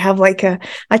dying, but I have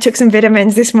I took some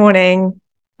vitamins this morning,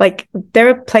 like there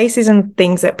are places and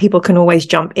things that people can always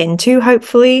jump into,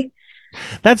 hopefully.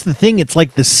 That's the thing. It's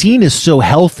like the scene is so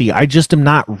healthy. I just am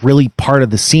not really part of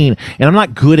the scene, and I'm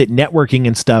not good at networking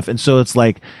and stuff. And so it's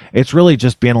like, it's really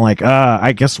just being like,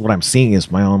 I guess what I'm seeing is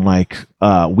my own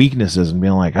weaknesses, and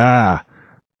being like,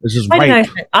 this is right.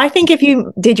 I think if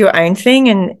you did your own thing,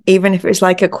 and even if it was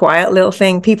like a quiet little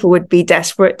thing, people would be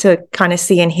desperate to kind of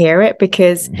see and hear it,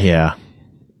 because the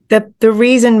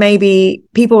reason maybe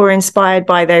people were inspired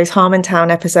by those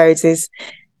Harmontown episodes is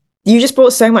you just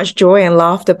brought so much joy and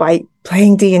laughter by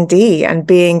playing D&D and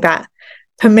being that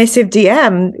permissive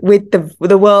DM with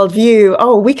the world view.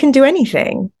 Oh, we can do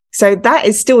anything. So that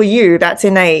is still you. That's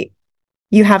innate.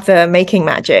 You have the making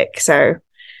magic. So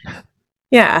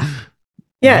yeah.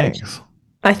 Thanks.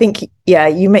 I think,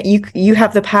 you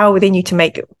have the power within you to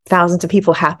make thousands of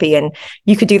people happy, and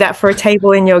you could do that for a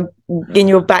table in your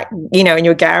back, in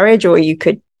your garage, or you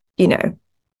could,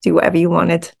 do whatever you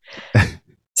wanted.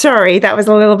 Sorry, that was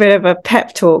a little bit of a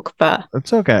pep talk, but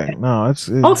it's okay. No, it's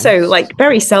also like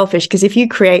very selfish, because if you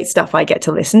create stuff, I get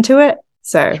to listen to it.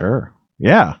 So sure,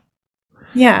 yeah.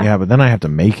 But then I have to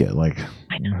make it. Like,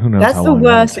 who knows? That's the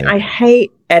worst thing. I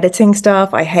hate editing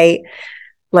stuff. I hate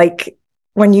like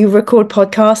when you record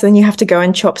podcasts and you have to go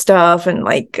and chop stuff and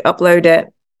like upload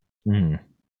it.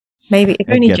 Maybe if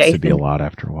only Jason. To be a lot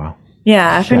after a while.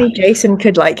 Yeah, if only Jason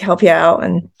could like help you out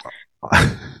and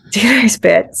do those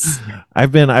bits.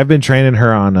 I've been training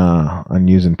her on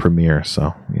using Premiere,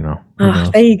 so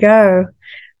there you go.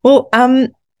 Well,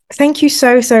 thank you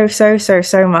so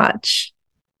much.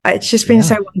 It's just been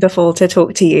so wonderful to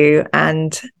talk to you,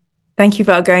 and thank you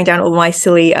for going down all my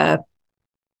silly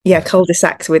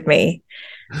cul-de-sacs with me.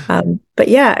 But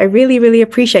yeah, I really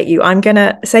appreciate you. I'm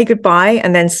gonna say goodbye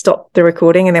and then stop the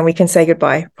recording, and then we can say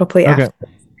goodbye properly after.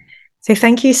 So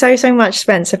thank you so much,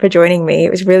 Spencer, for joining me.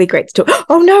 It was really great to talk.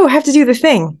 Oh no, I have to do the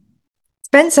thing.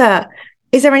 Spencer,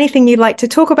 is there anything you'd like to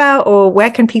talk about, or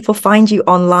where can people find you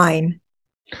online?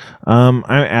 I'm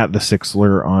at the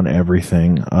Sixler on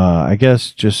everything. I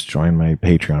guess just join my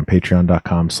Patreon,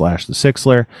 patreon.com/the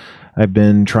Sixler. I've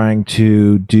been trying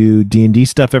to do D&D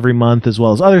stuff every month as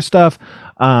well as other stuff.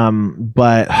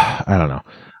 But I don't know.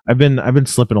 I've been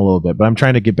slipping a little bit, but I'm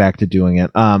trying to get back to doing it.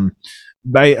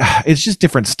 It's just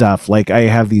different stuff. Like I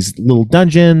have these little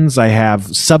dungeons, I have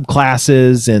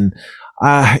subclasses, and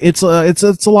it's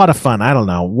a lot of fun. I don't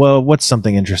know. Well, what's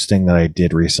something interesting that I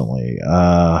did recently?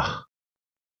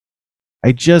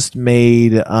 I just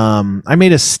made I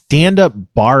made a stand-up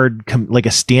bard, like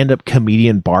a stand-up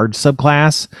comedian bard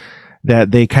subclass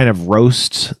that they kind of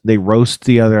roast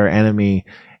the other enemy,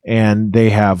 and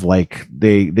they have like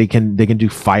they can do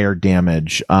fire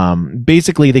damage.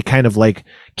 Basically they kind of like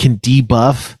can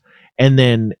debuff, and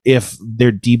then if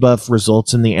their debuff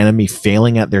results in the enemy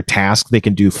failing at their task, they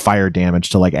can do fire damage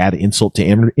to like add insult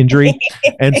to injury.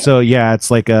 And so yeah, it's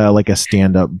like a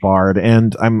stand-up bard.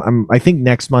 And I think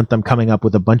next month I'm coming up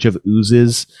with a bunch of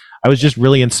oozes. I was just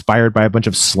really inspired by a bunch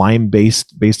of slime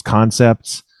based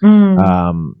concepts.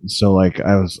 So like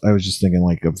I was just thinking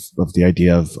like of the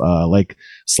idea of like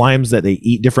slimes that they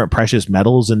eat different precious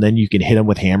metals, and then you can hit them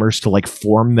with hammers to like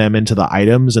form them into the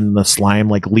items, and the slime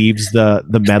like leaves the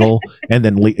metal, and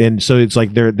then and so it's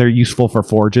like they're useful for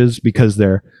forges, because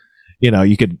they're, you know,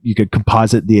 you could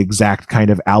composite the exact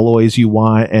kind of alloys you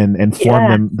want and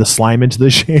form the slime into the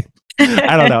shape.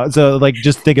 I don't know. So like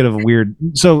just thinking of a weird,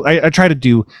 so I try to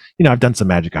do, you know, I've done some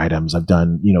magic items. I've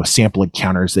done, you know, sample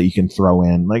encounters that you can throw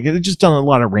in. Like it's just done a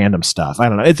lot of random stuff. I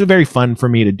don't know. It's very fun for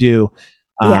me to do.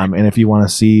 And if you want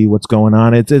to see what's going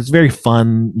on, it's very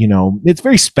fun. You know, it's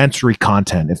very Spencery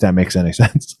content, if that makes any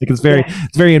sense. Like it's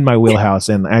very in my wheelhouse,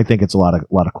 and I think it's a lot of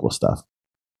cool stuff.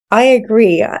 I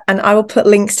agree. And I will put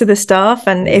links to the stuff.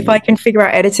 And if I can figure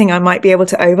out editing, I might be able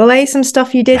to overlay some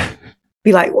stuff you did.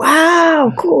 Be like,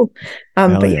 wow, cool.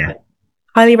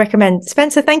 Highly recommend.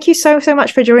 Spencer, thank you so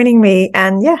much for joining me.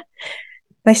 And yeah,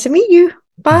 nice to meet you.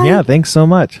 Bye. Yeah, thanks so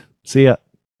much. See ya.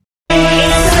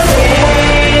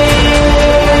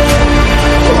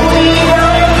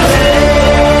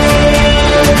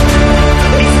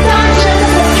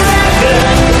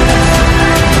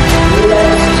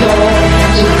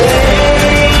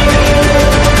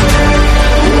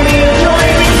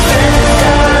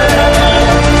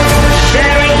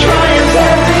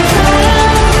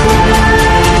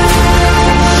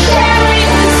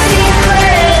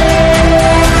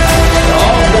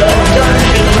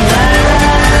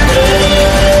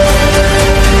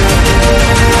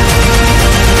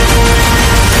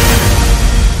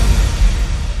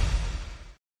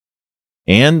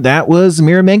 And that was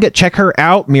Miramanga. Check her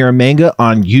out, Miramanga,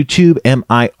 on YouTube,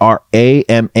 Miramanga.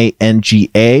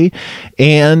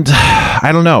 And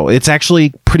I don't know, it's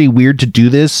actually pretty weird to do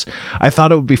this. I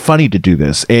thought it would be funny to do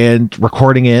this, and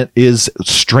recording it is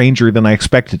stranger than I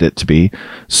expected it to be.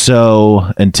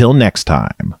 So until next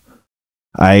time,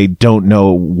 I don't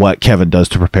know what Kevin does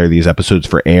to prepare these episodes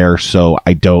for air, so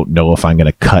I don't know if I'm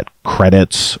going to cut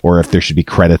credits or if there should be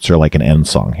credits or like an end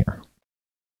song here.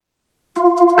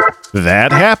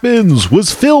 That Happens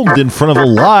was filmed in front of a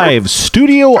live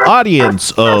studio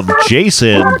audience of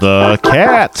Jason the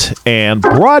Cat and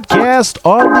broadcast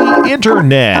on the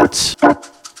internet.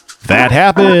 That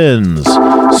Happens,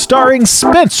 starring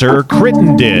Spencer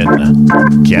Crittenden,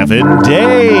 Kevin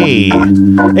Day,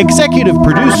 executive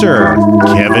producer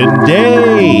Kevin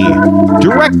Day,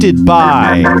 directed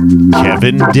by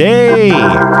Kevin Day,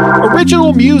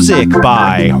 original music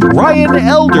by Ryan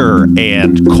Elder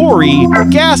and Corey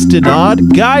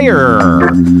Gastonod Geyer,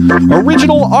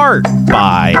 original art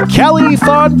by Callie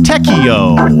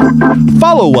Fontecchio.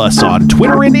 Follow us on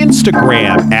Twitter and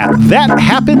Instagram at That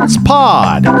Happens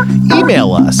Pod.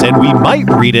 Email us and we might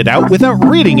read it out without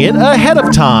reading it ahead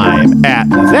of time at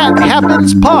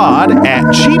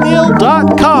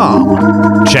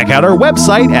thathappenspod@gmail.com. Check out our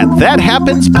website at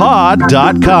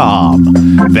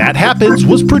thathappenspod.com. That Happens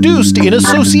was produced in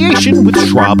association with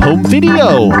Schwab Home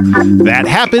Video. That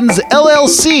Happens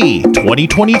LLC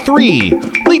 2023.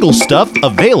 Legal stuff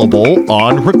available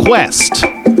on request.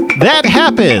 That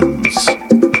Happens.